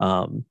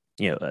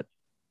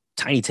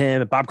 Tiny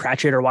Tim and Bob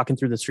Cratchit are walking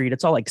through the street.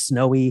 It's all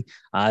snowy.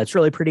 It's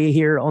really pretty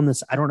here on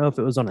this. I don't know if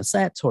it was on a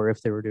set or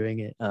if they were doing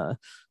it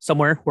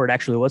somewhere where it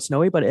actually was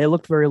snowy, but it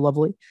looked very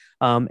lovely.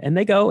 And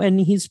they go and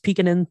he's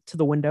peeking into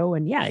the window,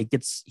 and yeah,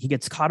 he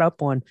gets caught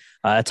up on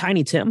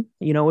Tiny Tim,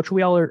 which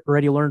we all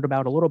already learned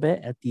about a little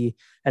bit at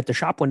the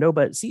shop window,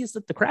 but sees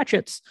that the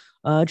Cratchits,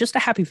 just a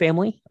happy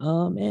family.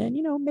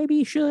 And maybe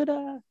he should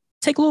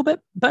take a little bit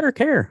better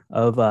care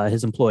of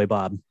his employee,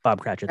 Bob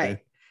Cratchit. Right.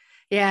 There.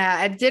 Yeah,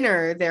 at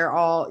dinner, they're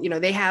all,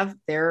 they have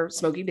their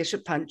Smoky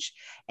Bishop punch,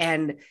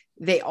 and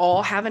they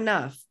all have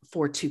enough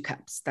for 2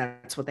 cups.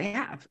 That's what they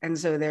have. And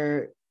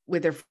so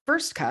with their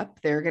first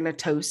cup, they're going to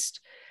toast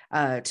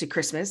to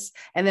Christmas.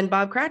 And then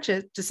Bob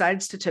Cratchit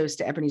decides to toast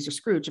to Ebenezer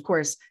Scrooge. Of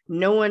course,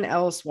 no one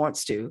else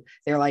wants to.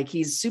 They're like,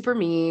 he's super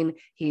mean.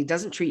 He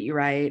doesn't treat you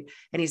right.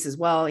 And he says,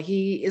 well,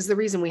 he is the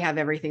reason we have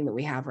everything that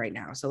we have right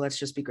now. So let's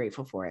just be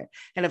grateful for it.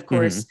 And of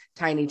course,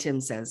 Tiny Tim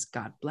says,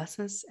 "God bless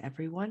us,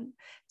 everyone."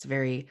 It's a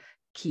very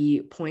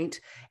key point.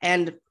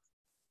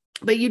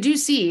 But you do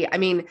see,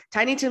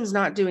 Tiny Tim's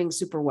not doing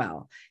super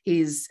well.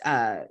 He's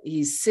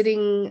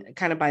sitting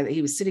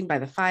he was sitting by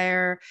the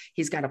fire.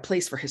 He's got a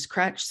place for his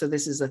crutch. So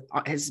this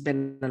has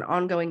been an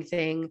ongoing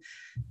thing.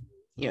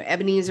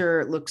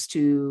 Ebenezer looks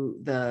to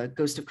the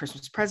ghost of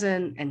Christmas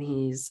Present and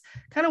he's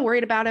kind of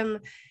worried about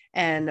him.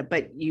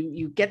 But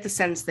you get the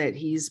sense that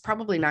he's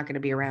probably not going to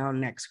be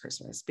around next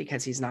Christmas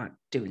because he's not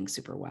doing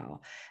super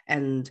well.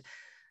 And,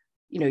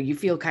 you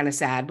feel kind of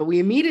sad, but we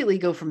immediately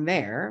go from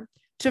there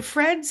to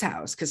Fred's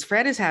house, because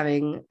Fred is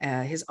having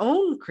his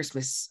own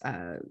Christmas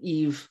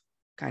Eve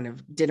kind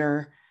of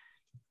dinner.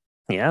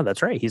 Yeah,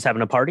 that's right. He's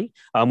having a party,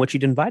 which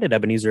he'd invited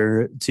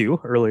Ebenezer to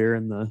earlier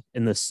in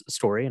this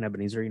story, and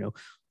Ebenezer,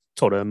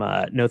 told him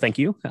no thank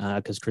you,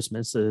 because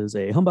Christmas is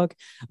a humbug.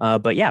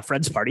 But yeah,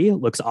 Fred's party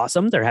looks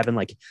awesome. They're having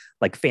like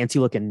fancy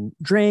looking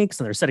drinks,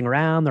 and they're sitting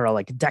around. They're all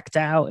decked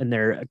out in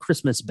their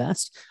Christmas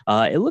best.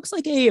 It looks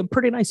like a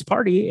pretty nice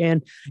party,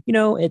 and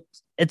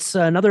it's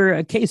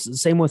another case.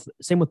 Same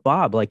with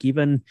Bob.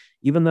 Even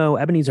though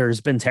Ebenezer has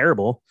been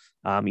terrible,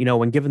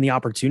 when given the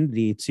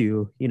opportunity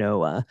to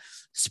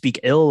speak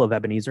ill of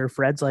Ebenezer,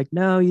 Fred's like,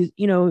 no,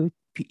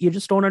 you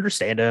just don't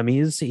understand him.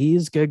 He's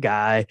a good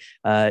guy.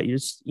 You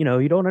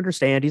don't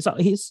understand.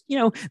 He's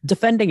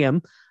defending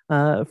him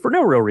for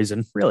no real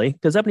reason, really,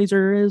 because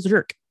Ebenezer is a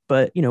jerk.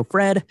 But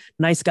Fred,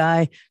 nice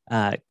guy,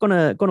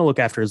 gonna look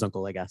after his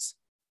uncle, I guess.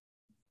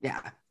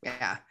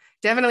 Yeah.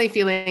 Definitely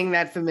feeling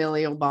that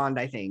familial bond,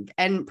 I think,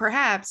 and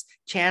perhaps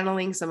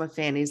channeling some of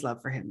Fanny's love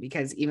for him,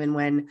 because even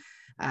when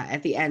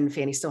at the end,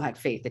 Fanny still had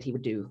faith that he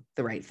would do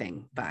the right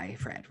thing by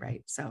Fred,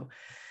 right? So.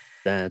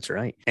 That's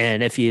right.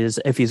 And if he's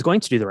going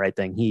to do the right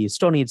thing, he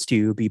still needs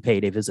to be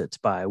paid a visit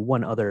by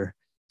one other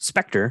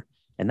specter,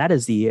 and that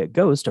is the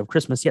ghost of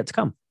Christmas Yet to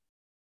Come.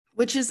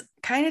 Which is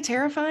kind of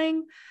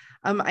terrifying.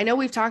 I know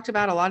we've talked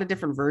about a lot of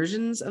different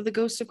versions of the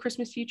Ghost of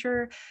Christmas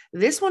Future.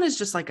 This one is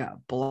just like a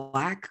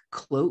black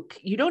cloak.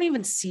 You don't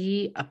even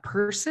see a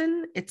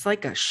person. It's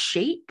like a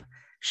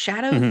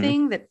shadow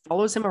thing that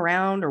follows him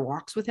around or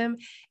walks with him.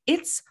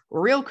 It's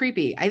real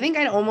creepy. I think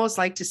I'd almost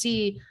like to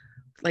see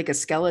like a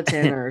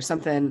skeleton or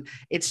something.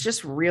 It's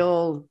just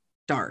real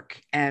dark.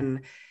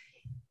 And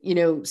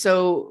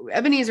so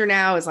Ebenezer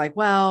now is like,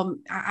 well,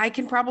 I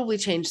can probably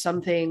change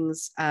some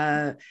things.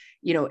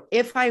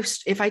 If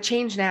I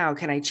change now,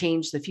 can I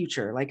change the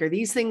future? Like, are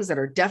these things that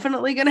are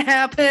definitely going to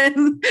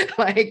happen?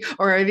 Like,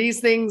 or are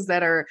these things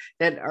that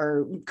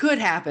could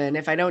happen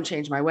if I don't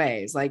change my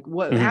ways? Like,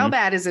 how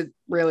bad is it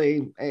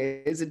really?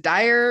 Is it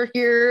dire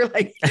here?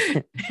 Like,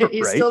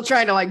 he's Right. still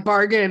trying to like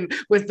bargain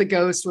with the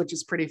ghost, which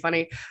is pretty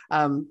funny.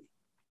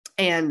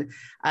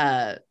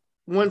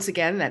 Once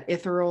again, that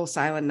ethereal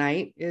Silent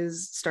Night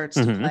starts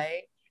to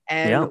play,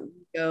 and we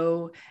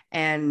go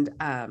and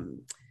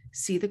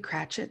see the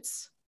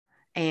Cratchits,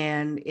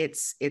 and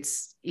it's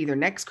either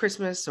next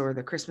Christmas or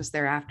the Christmas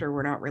thereafter.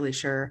 We're not really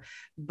sure,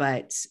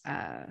 but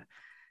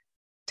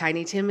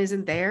Tiny Tim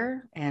isn't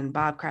there, and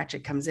Bob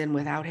Cratchit comes in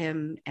without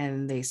him,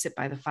 and they sit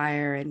by the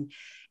fire. And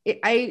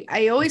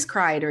I always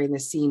cry during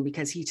this scene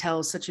because he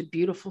tells such a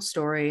beautiful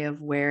story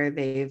of where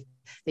they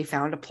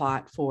found a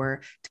plot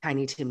for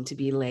Tiny Tim to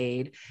be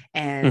laid,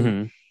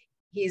 and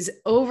he's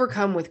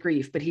overcome with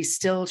grief, but he's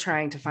still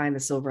trying to find the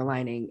silver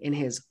lining in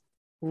his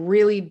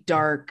really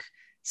dark,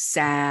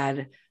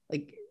 sad,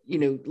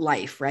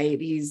 life,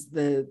 right? He's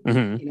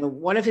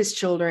one of his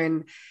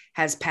children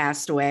has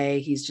passed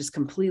away. He's just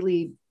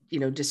completely,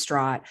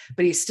 distraught,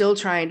 but he's still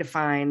trying to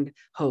find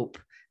hope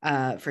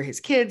for his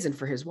kids and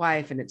for his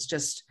wife. And it's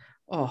just,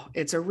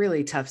 it's a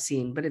really tough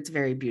scene, but it's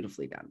very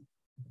beautifully done.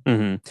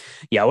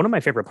 Yeah, one of my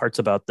favorite parts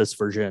about this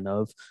version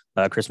of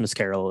Christmas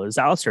Carol is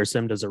Alastair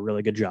Sim does a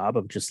really good job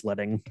of just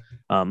letting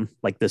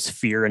like this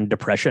fear and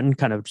depression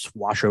kind of just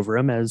wash over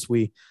him as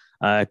we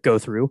go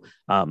through.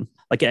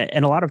 Like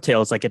in a lot of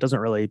tales, like it doesn't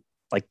really,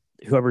 like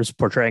whoever's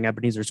portraying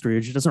Ebenezer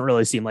Scrooge, it doesn't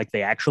really seem like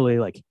they actually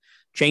like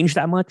change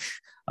that much.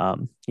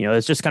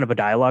 It's just kind of a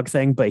dialogue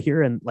thing, but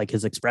here in like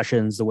his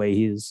expressions, the way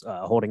he's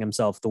holding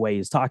himself, the way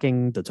he's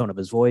talking, the tone of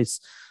his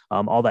voice,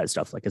 all that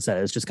stuff, like I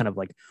said, is just kind of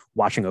like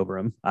washing over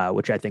him,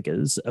 which I think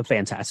is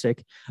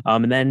fantastic.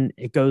 And then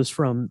it goes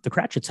from the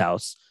Cratchit's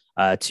house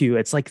to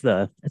it's like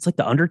the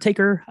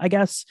Undertaker, I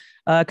guess,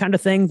 kind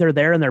of thing. They're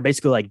there and they're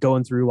basically like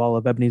going through all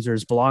of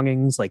Ebenezer's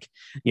belongings. Like,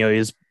 he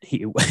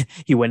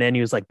went in,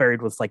 he was like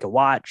buried with like a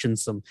watch and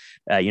some,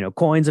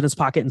 coins in his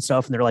pocket and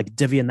stuff. And they're like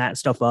divvying that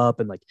stuff up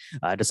and like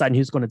deciding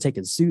who's going to take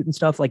his suit and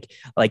stuff. Like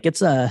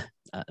it's a,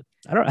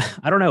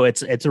 I don't know.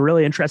 It's a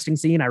really interesting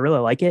scene. I really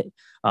like it.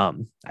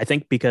 I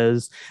think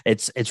because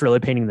it's really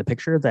painting the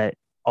picture that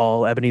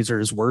all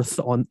Ebenezer's worth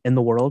in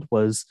the world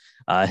was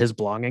his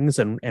belongings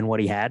and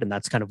what he had. And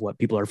that's kind of what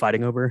people are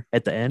fighting over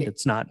at the end.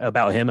 It's not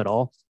about him at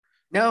all.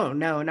 No,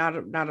 not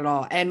at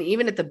all. And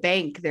even at the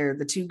bank, they're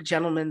the two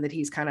gentlemen that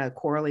he's kind of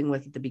quarreling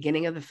with at the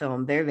beginning of the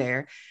film. They're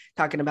there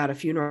talking about a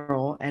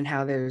funeral and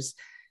how there's,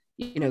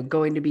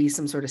 going to be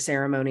some sort of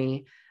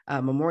ceremony,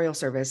 memorial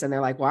service. And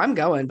they're like, well, I'm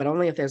going, but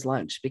only if there's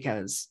lunch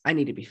because I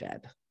need to be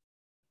fed.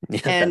 Yeah,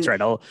 that's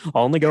right. I'll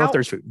only go if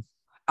there's food.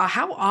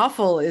 How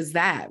awful is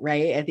that,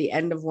 right? At the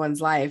end of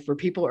one's life where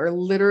people are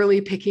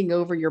literally picking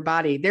over your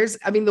body.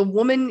 The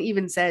woman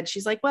even said,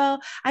 she's like, well,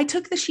 I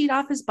took the sheet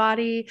off his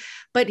body,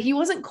 but he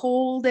wasn't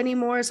cold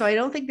anymore. So I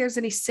don't think there's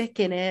any sick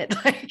in it.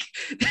 Like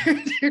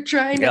they're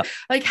trying to,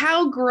 like,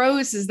 how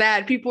gross is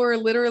that? People are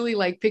literally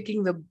like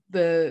picking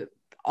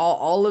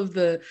all of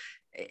the,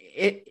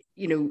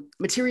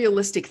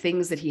 materialistic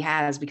things that he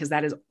has, because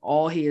that is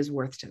all he is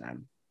worth to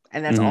them.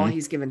 And that's all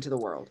he's given to the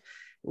world.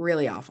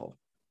 Really awful.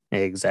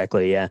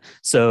 Exactly. Yeah.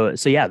 So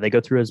yeah, they go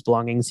through his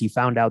belongings. He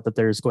found out that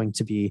there's going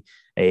to be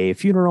a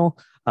funeral.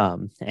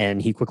 And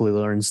he quickly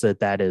learns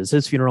that is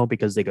his funeral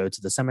because they go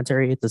to the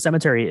cemetery. The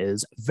cemetery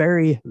is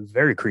very,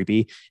 very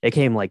creepy. It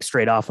came like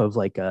straight off of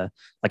like a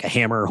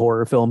Hammer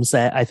horror film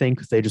set. I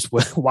think they just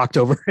walked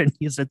over and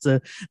used it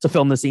to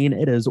film the scene.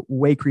 It is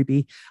way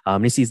creepy.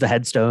 He sees the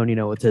headstone,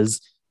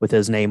 with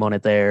his name on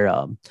it there.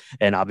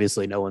 And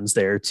obviously no one's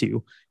there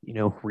to,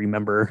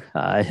 remember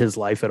his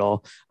life at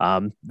all.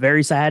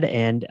 Very sad.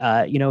 And,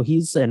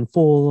 he's in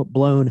full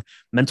blown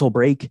mental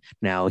break.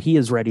 Now he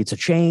is ready to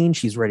change.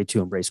 He's ready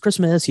to embrace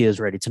Christmas. He is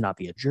ready to not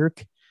be a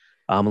jerk.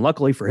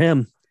 Luckily for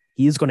him,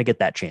 he's going to get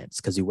that chance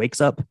because he wakes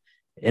up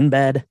in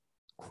bed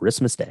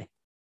Christmas Day.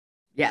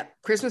 Yeah.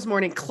 Christmas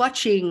morning,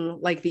 clutching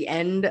like the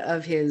end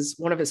of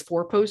one of his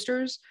 4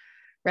 posters,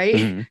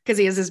 right? Because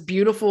he has this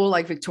beautiful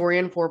like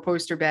Victorian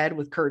 4-poster bed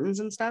with curtains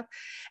and stuff.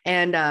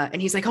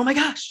 And he's like, oh my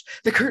gosh,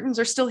 the curtains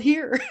are still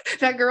here.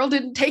 That girl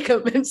didn't take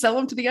them and sell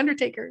them to the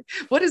Undertaker.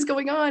 What is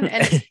going on?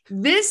 And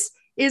this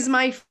is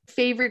my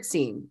favorite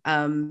scene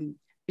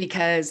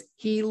because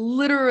he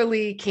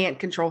literally can't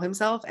control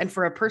himself. And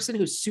for a person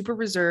who's super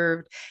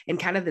reserved and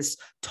kind of this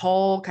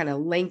tall, kind of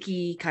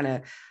lanky, kind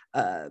of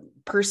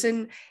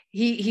person.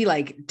 He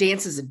like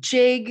dances a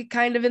jig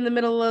kind of in the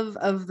middle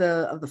of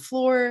the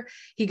floor.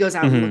 He goes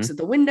out and looks at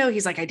the window.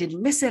 He's like, I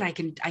didn't miss it. I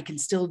can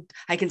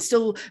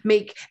still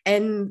make,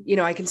 and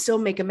I can still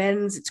make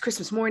amends. It's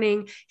Christmas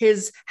morning.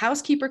 His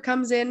housekeeper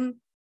comes in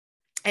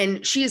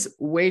and she is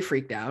way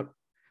freaked out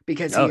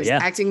because he's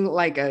acting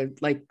like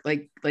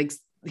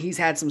he's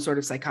had some sort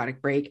of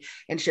psychotic break,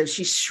 and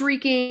she's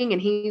shrieking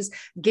and he's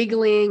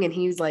giggling and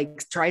he's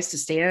like tries to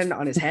stand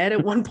on his head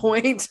at one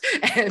point.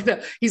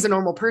 And he's a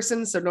normal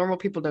person, so normal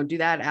people don't do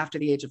that after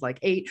the age of like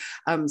 8.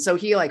 So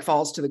he like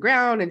falls to the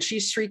ground and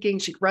she's shrieking.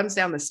 She runs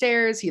down the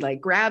stairs. He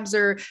like grabs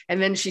her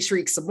and then she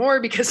shrieks some more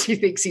because she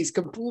thinks he's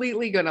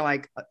completely gonna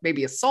like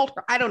maybe assault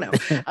her. I don't know.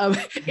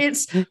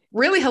 It's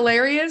really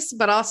hilarious,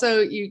 but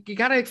also you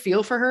gotta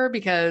feel for her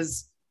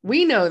because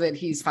we know that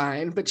he's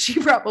fine, but she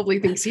probably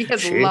thinks he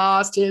has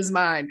lost his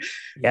mind.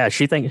 Yeah,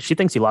 she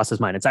thinks he lost his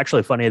mind. It's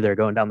actually funny. They're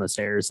going down the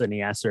stairs and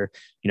he asks her,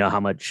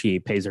 how much she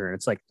pays her. And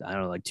it's like, I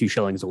don't know, like 2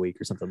 shillings a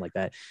week or something like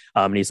that.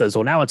 And he says,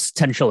 well, now it's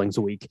 10 shillings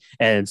a week.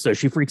 And so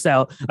she freaks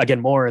out again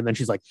more. And then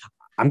she's like,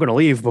 I'm going to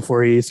leave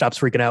before he stops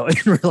freaking out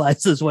and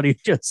realizes what he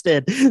just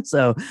did.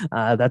 So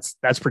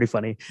that's pretty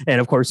funny. And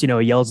of course, he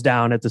yells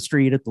down at the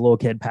street at the little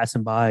kid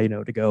passing by,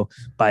 to go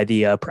buy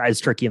the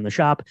prize turkey in the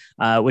shop,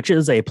 which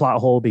is a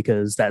plot hole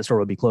because that store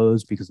will be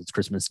closed because it's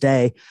Christmas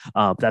Day.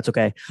 But that's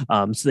okay.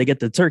 So they get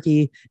the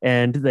turkey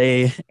and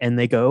they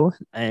go,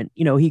 and,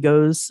 he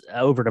goes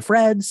over to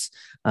Fred's,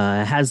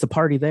 has the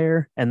party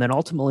there, and then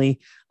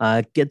ultimately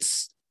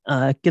gets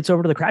over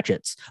to the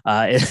Cratchits.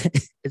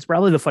 It's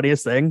probably the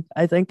funniest thing,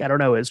 I think. I don't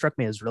know. It struck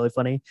me as really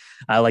funny.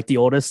 Like the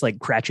oldest, like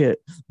Cratchit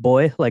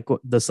boy, like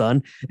the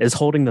son, is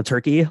holding the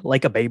turkey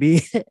like a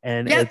baby.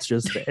 And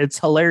it's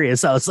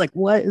hilarious. I was like,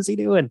 what is he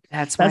doing?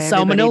 That's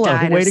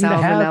salmonella waiting to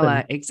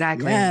happen.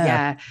 Exactly.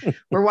 Yeah.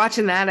 We're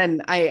watching that.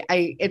 And I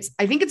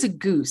think it's a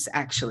goose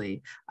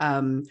actually.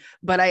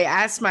 But I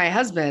asked my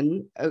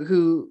husband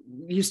who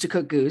used to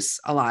cook goose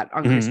a lot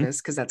on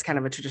Christmas, because that's kind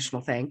of a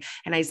traditional thing.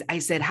 And I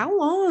said, how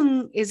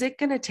long is it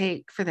going to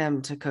take for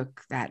them to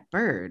cook that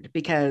bird?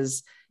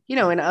 Because,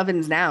 in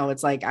ovens now,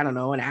 it's like, I don't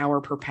know, an hour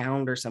per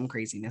pound or some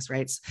craziness,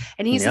 right?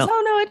 And he says,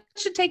 oh, no, it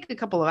should take a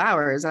couple of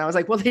hours. And I was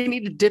like, well, they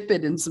need to dip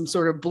it in some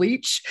sort of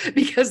bleach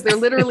because they're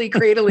literally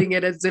cradling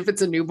it as if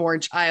it's a newborn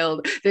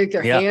child.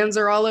 Their hands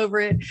are all over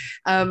it.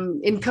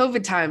 In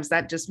COVID times,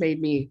 that just made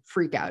me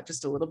freak out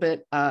just a little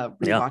bit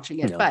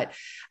rewatching it.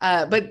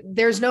 But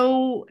there's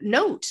no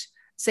note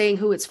saying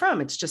who it's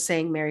from. It's just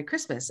saying Merry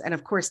Christmas. And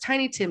of course,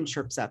 Tiny Tim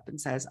chirps up and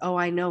says, oh,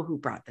 I know who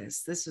brought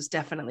this. This was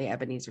definitely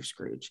Ebenezer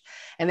Scrooge.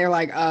 And they're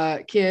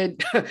like,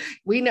 kid,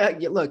 we know,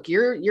 look,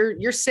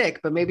 you're sick,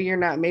 but maybe you're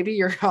not, maybe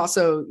you're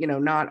also,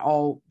 not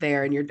all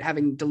there and you're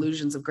having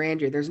delusions of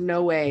grandeur. There's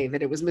no way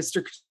that it was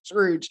Mr.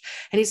 Scrooge.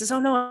 And he says, oh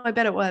no, I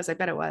bet it was.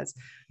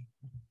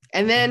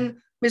 And then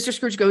Mr.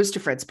 Scrooge goes to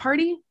Fred's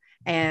party.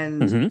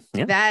 And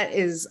that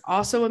is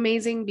also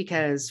amazing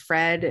because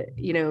Fred,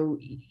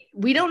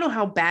 we don't know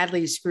how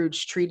badly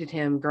Scrooge treated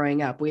him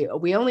growing up.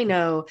 We only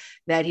know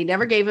that he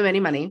never gave him any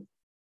money.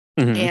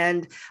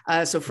 And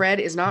so Fred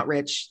is not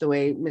rich the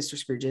way Mr.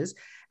 Scrooge is.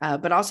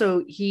 But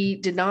also he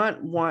did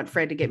not want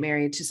Fred to get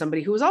married to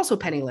somebody who was also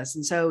penniless.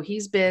 And so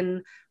he's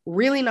been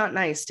really not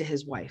nice to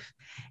his wife.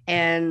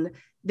 And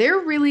they're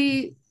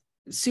really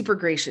super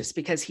gracious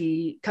because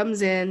he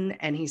comes in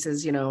and he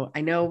says,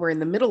 I know we're in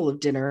the middle of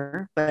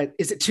dinner, but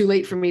is it too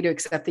late for me to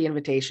accept the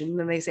invitation?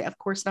 And they say, of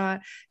course not.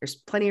 There's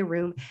plenty of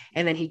room.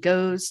 And then he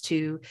goes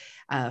to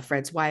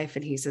Fred's wife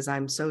and he says,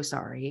 I'm so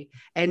sorry.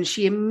 And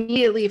she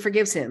immediately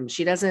forgives him.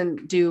 She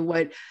doesn't do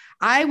what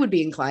I would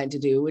be inclined to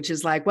do, which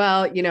is like,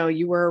 well,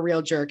 you were a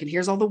real jerk. And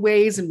here's all the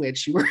ways in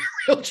which you were a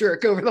real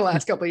jerk over the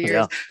last couple of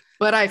years,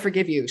 but I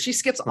forgive you. She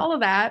skips all of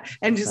that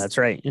and just that's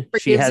right.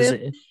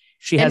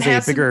 She has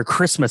a bigger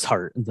Christmas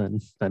heart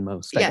than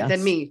most.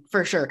 Than me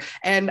for sure.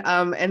 And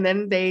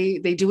then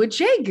they do a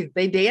jig.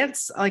 They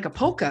dance like a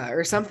polka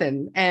or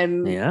something.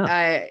 And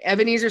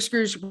Ebenezer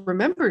Scrooge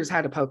remembers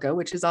how to polka,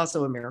 which is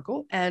also a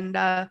miracle. And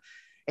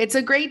it's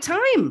a great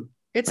time.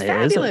 It's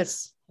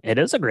fabulous. It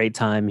is a great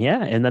time.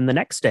 Yeah. And then the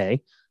next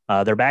day,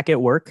 they're back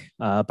at work.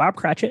 Bob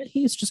Cratchit,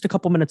 he's just a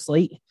couple minutes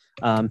late.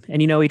 And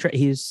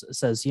he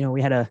says,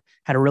 we had a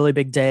really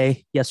big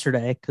day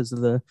yesterday because of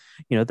the,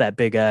 that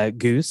big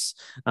goose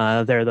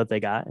there that they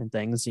got and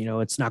things.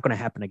 It's not going to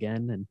happen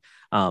again.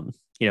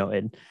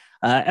 And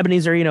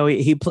Ebenezer,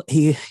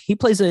 he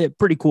plays it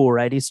pretty cool,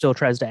 right? He still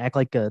tries to act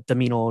like the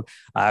mean old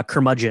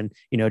curmudgeon,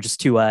 just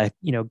to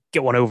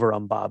get one over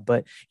on Bob,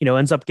 but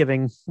ends up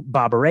giving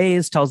Bob a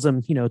raise, tells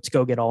him to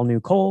go get all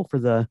new coal for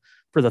the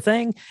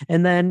thing.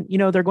 And then,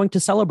 they're going to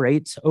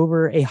celebrate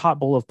over a hot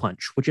bowl of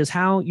punch, which is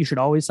how you should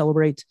always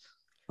celebrate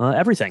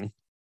everything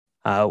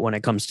when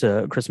it comes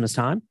to Christmas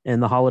time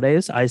and the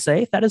holidays. I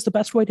say that is the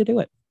best way to do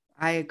it.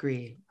 I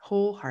agree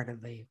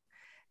wholeheartedly.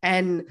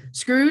 And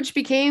Scrooge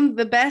became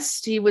the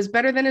best. He was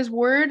better than his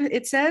word,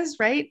 it says,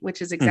 right?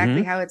 Which is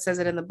exactly how it says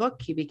it in the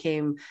book. He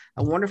became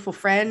a wonderful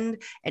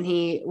friend, and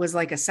he was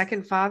like a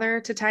second father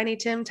to Tiny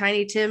Tim.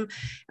 Tiny Tim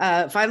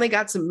finally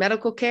got some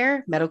medical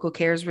care. Medical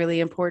care is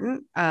really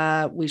important.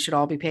 We should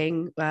all be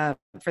paying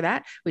for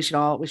that. We should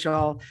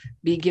all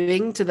be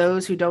giving to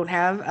those who don't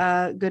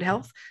have good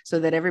health, so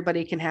that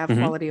everybody can have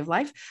quality of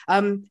life.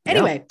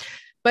 Anyway. Yeah.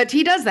 But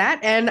he does that,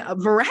 and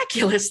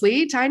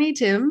miraculously, Tiny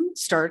Tim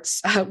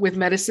starts with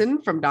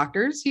medicine from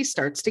doctors. He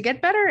starts to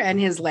get better, and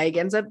his leg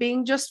ends up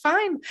being just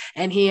fine.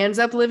 And he ends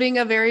up living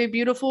a very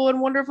beautiful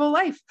and wonderful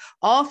life,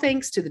 all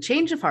thanks to the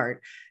change of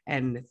heart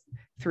and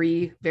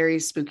 3 very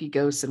spooky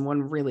ghosts and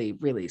 1 really,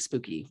 really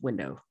spooky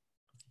window.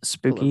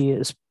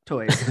 Spooky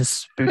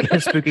toys,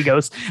 spooky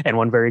ghosts, and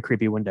 1 very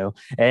creepy window.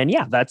 And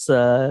yeah,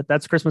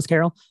 that's Christmas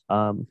Carol.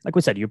 Like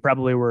we said, you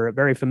probably were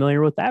very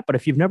familiar with that, but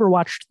if you've never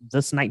watched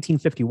this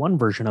 1951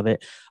 version of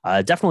it,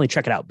 definitely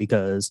check it out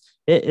because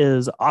it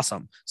is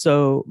awesome.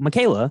 So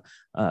Michaela,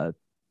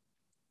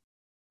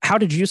 how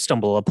did you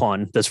stumble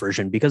upon this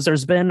version? Because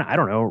there's been, I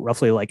don't know,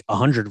 roughly like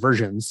 100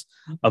 versions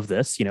of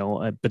this,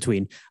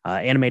 between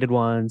animated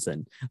ones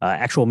and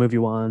actual movie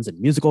ones and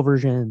musical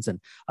versions and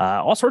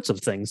all sorts of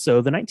things. So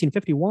the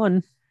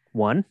 1951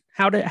 one,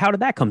 how did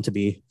that come to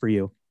be for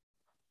you?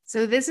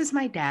 So this is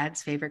my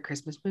dad's favorite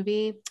Christmas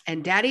movie.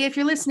 And Daddy, if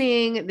you're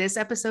listening, this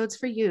episode's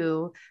for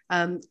you.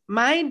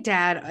 My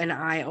dad and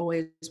I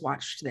always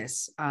watched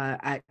this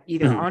at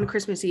either on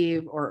Christmas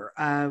Eve or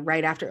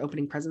right after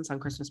opening presents on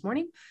Christmas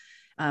morning.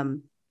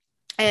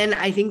 And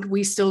I think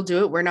we still do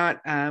it. We're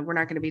not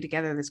going to be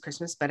together this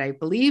Christmas, but I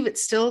believe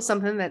it's still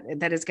something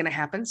that is going to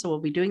happen. So we'll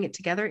be doing it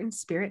together in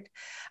spirit.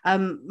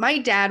 My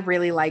dad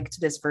really liked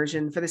this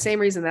version for the same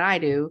reason that I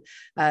do,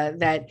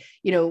 that,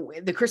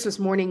 the Christmas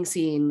morning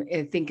scene,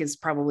 I think is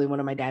probably one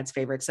of my dad's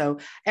favorites. So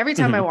every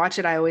time I watch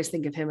it, I always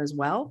think of him as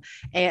well.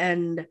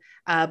 And,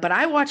 but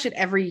I watch it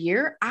every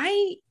year.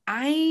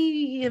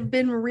 I have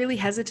been really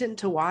hesitant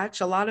to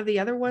watch a lot of the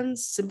other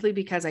ones simply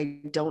because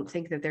I don't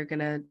think that they're going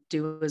to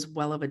do as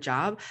well of a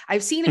job.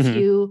 I've seen a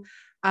few.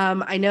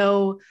 I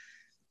know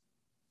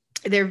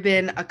there have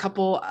been a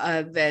couple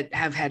that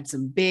have had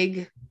some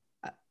big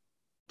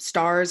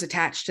stars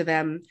attached to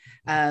them.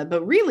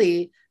 But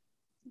really,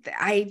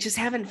 I just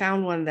haven't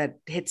found one that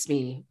hits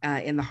me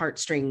in the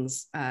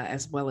heartstrings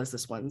as well as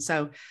this one.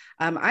 So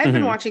I've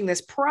been watching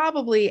this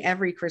probably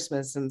every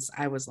Christmas since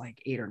I was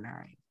like 8 or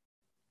 9.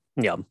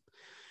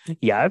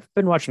 Yeah, I've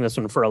been watching this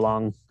one for a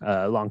long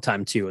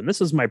time too, and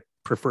this is my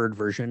preferred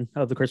version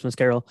of the Christmas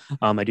Carol.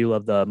 I do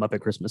love the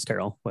Muppet Christmas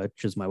Carol,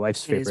 which is my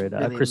wife's favorite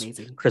really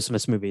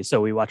Christmas movie.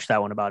 So we watch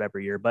that one about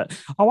every year, but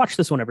I'll watch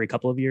this one every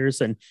couple of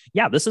years. And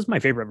yeah, this is my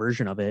favorite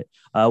version of it.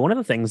 One of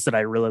the things that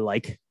I really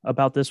like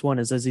about this one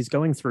is as he's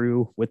going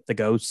through with the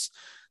ghosts,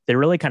 they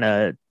really kind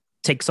of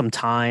take some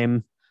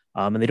time.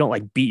 And they don't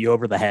like beat you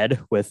over the head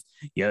with,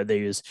 he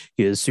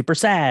was super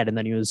sad and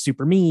then he was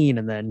super mean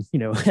and then,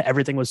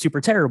 everything was super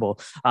terrible.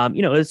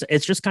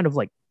 It's just kind of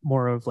like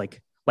more of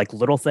like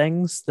little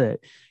things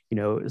that,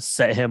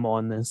 set him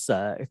on this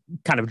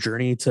kind of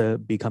journey to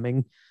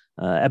becoming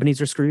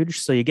Ebenezer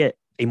Scrooge. So you get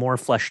a more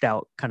fleshed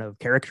out kind of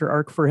character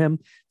arc for him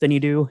than you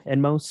do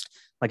in most.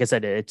 Like I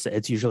said,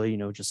 it's usually,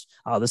 just,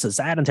 oh, this is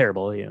sad and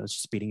terrible, it's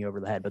just beating you over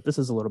the head. But this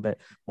is a little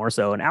bit more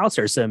so. And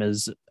Alastair Sim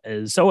is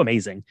so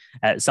amazing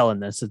at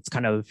selling this. It's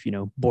kind of,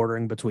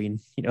 bordering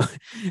between,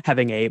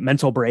 having a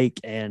mental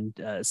break and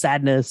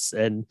sadness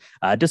and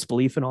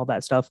disbelief and all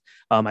that stuff.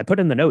 I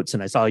put in the notes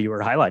and I saw you were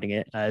highlighting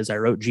it as I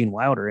wrote Gene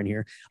Wilder in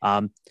here.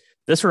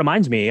 This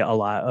reminds me a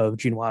lot of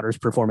Gene Wilder's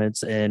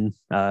performance in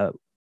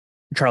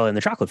Charlie and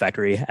the Chocolate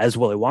Factory as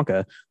Willy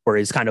Wonka, where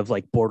he's kind of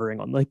like bordering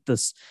on like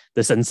this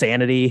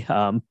insanity,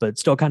 but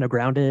still kind of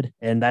grounded.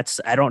 And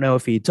I don't know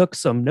if he took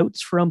some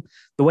notes from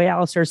the way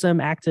Alastair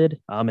Sim acted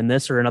in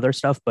this or in other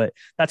stuff, but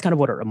that's kind of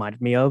what it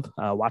reminded me of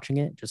watching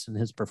it just in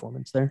his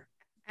performance there.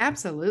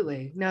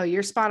 Absolutely. No,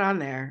 you're spot on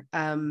there.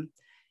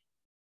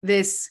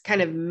 This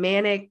kind of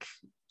manic,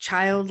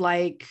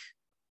 childlike,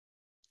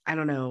 I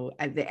don't know,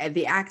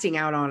 the acting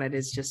out on it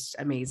is just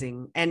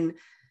amazing. And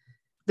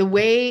the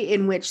way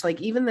in which, like,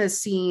 even the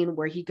scene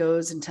where he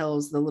goes and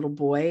tells the little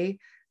boy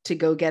to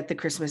go get the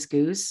Christmas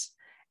goose,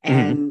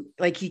 and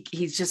like he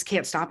just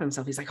can't stop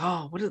himself. He's like,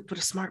 oh, what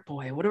a smart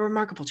boy, what a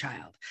remarkable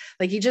child.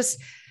 Like, he just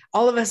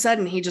all of a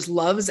sudden he just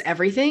loves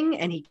everything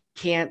and he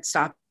can't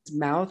stop his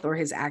mouth or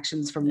his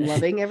actions from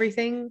loving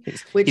everything,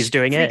 which he's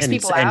doing it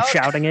and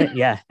shouting it.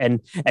 Yeah.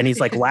 And he's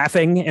like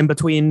laughing in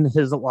between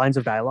his lines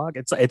of dialogue.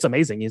 It's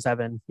amazing. He's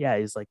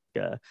like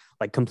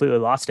completely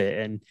lost it.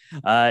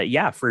 And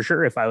yeah, for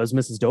sure. If I was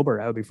Mrs.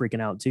 Dilbert, I would be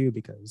freaking out too,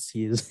 because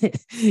he's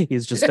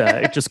just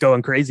just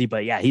going crazy.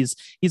 But yeah, he's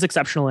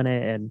exceptional in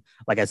it. And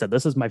like I said,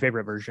 this is my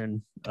favorite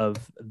version of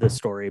this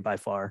story by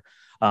far.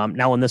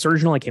 Now when this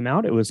originally came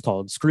out, it was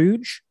called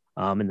Scrooge.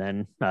 And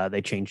then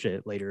they changed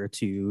it later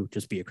to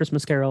just be A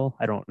Christmas Carol.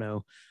 I don't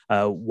know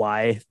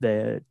why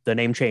the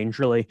name change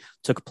really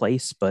took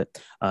place,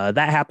 but that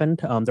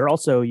happened. There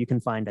also, you can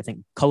find, I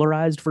think,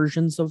 colorized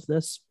versions of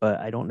this, but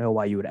I don't know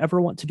why you would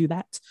ever want to do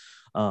that.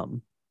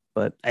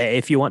 But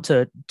if you want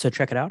to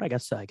check it out, I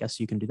guess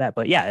you can do that.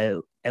 But yeah,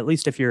 at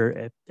least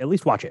at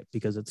least watch it,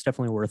 because it's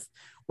definitely worth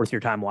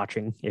your time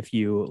watching if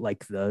you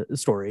like the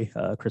story,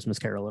 Christmas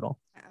Carol at all.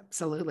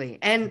 Absolutely.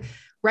 And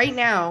right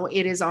now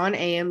it is on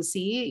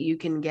AMC. You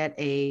can get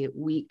a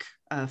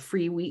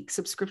free week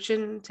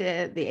subscription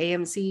to the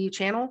AMC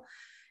channel.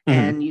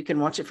 And you can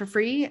watch it for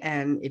free.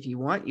 And if you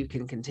want, you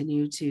can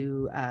continue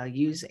to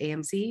use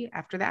AMC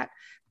after that.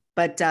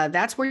 But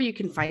that's where you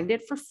can find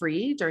it for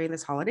free during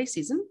this holiday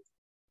season.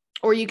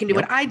 Or you can do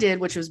what I did,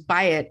 which was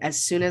buy it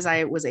as soon as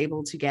I was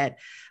able to get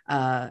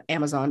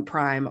Amazon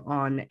Prime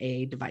on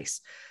a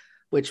device,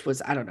 which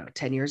was, I don't know,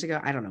 10 years ago.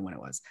 I don't know when it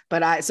was,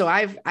 but I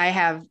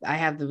have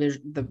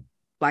the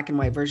black and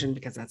white version,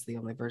 because that's the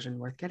only version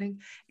worth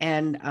getting.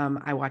 And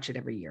I watch it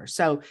every year.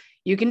 So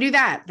you can do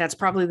that. That's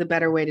probably the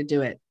better way to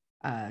do it.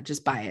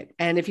 Just buy it.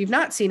 And if you've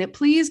not seen it,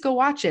 please go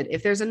watch it.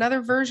 If there's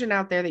another version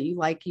out there that you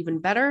like even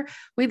better,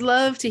 we'd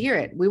love to hear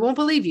it. We won't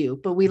believe you,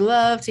 but we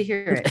love to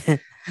hear it.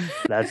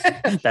 That's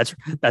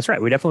right.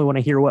 We definitely want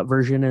to hear what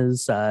version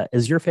is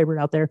your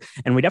favorite out there.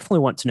 And we definitely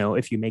want to know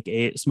if you make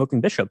a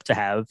Smoking Bishop to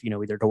have,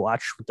 either to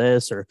watch with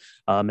this or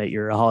at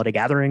your holiday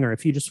gathering, or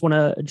if you just want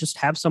to just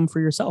have some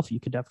for yourself, you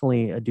could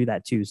definitely do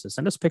that too. So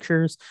send us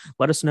pictures,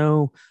 let us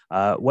know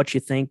what you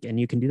think, and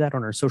you can do that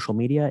on our social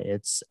media.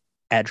 It's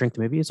at Drink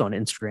the Movies on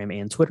Instagram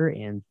and Twitter,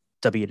 and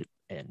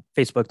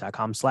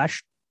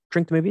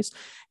Facebook.com/Drink the Movies.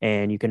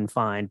 And you can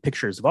find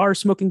pictures of our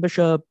Smoking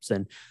Bishops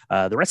and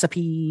the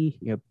recipe,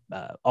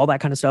 all that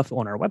kind of stuff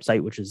on our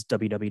website, which is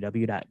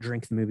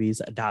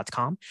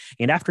www.drinkthemovies.com.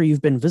 And after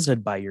you've been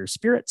visited by your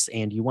spirits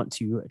and you want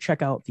to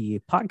check out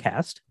the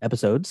podcast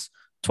episodes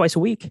twice a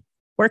week,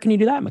 where can you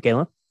do that,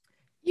 Michaela?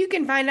 You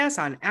can find us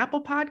on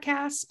Apple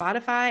Podcasts,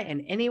 Spotify,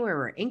 and anywhere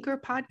where Anchor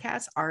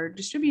podcasts are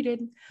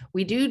distributed.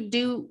 We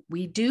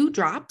do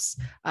drops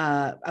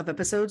of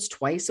episodes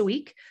twice a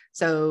week.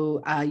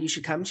 So you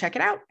should come check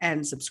it out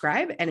and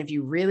subscribe. And if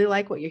you really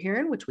like what you're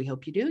hearing, which we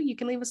hope you do, you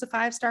can leave us a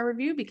 5-star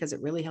review, because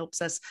it really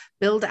helps us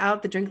build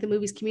out the Drink the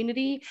Movies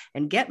community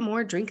and get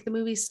more Drink the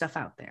Movies stuff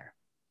out there.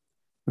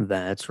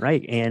 That's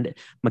right. And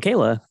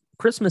Michaela,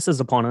 Christmas is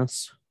upon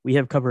us. We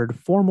have covered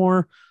 4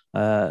 more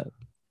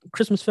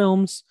Christmas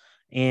films,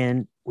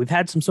 and we've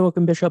had some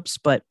Smoking Bishops,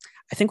 but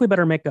I think we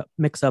better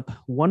mix up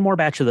one more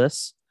batch of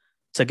this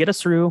to get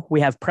us through.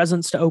 We have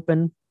presents to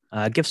open,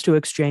 gifts to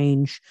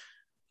exchange,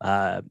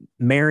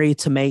 merry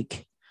to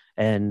make,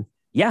 and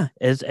yeah,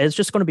 it's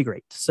just going to be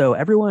great. So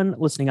everyone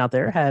listening out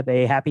there, have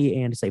a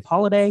happy and safe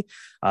holiday,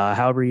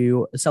 however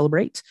you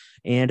celebrate.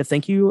 And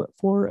thank you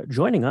for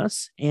joining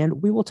us.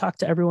 And we will talk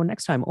to everyone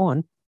next time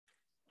on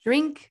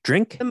Drink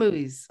the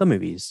Movies. The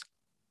Movies.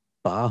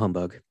 Bah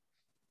humbug.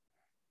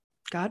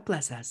 God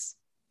bless us,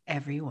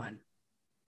 everyone.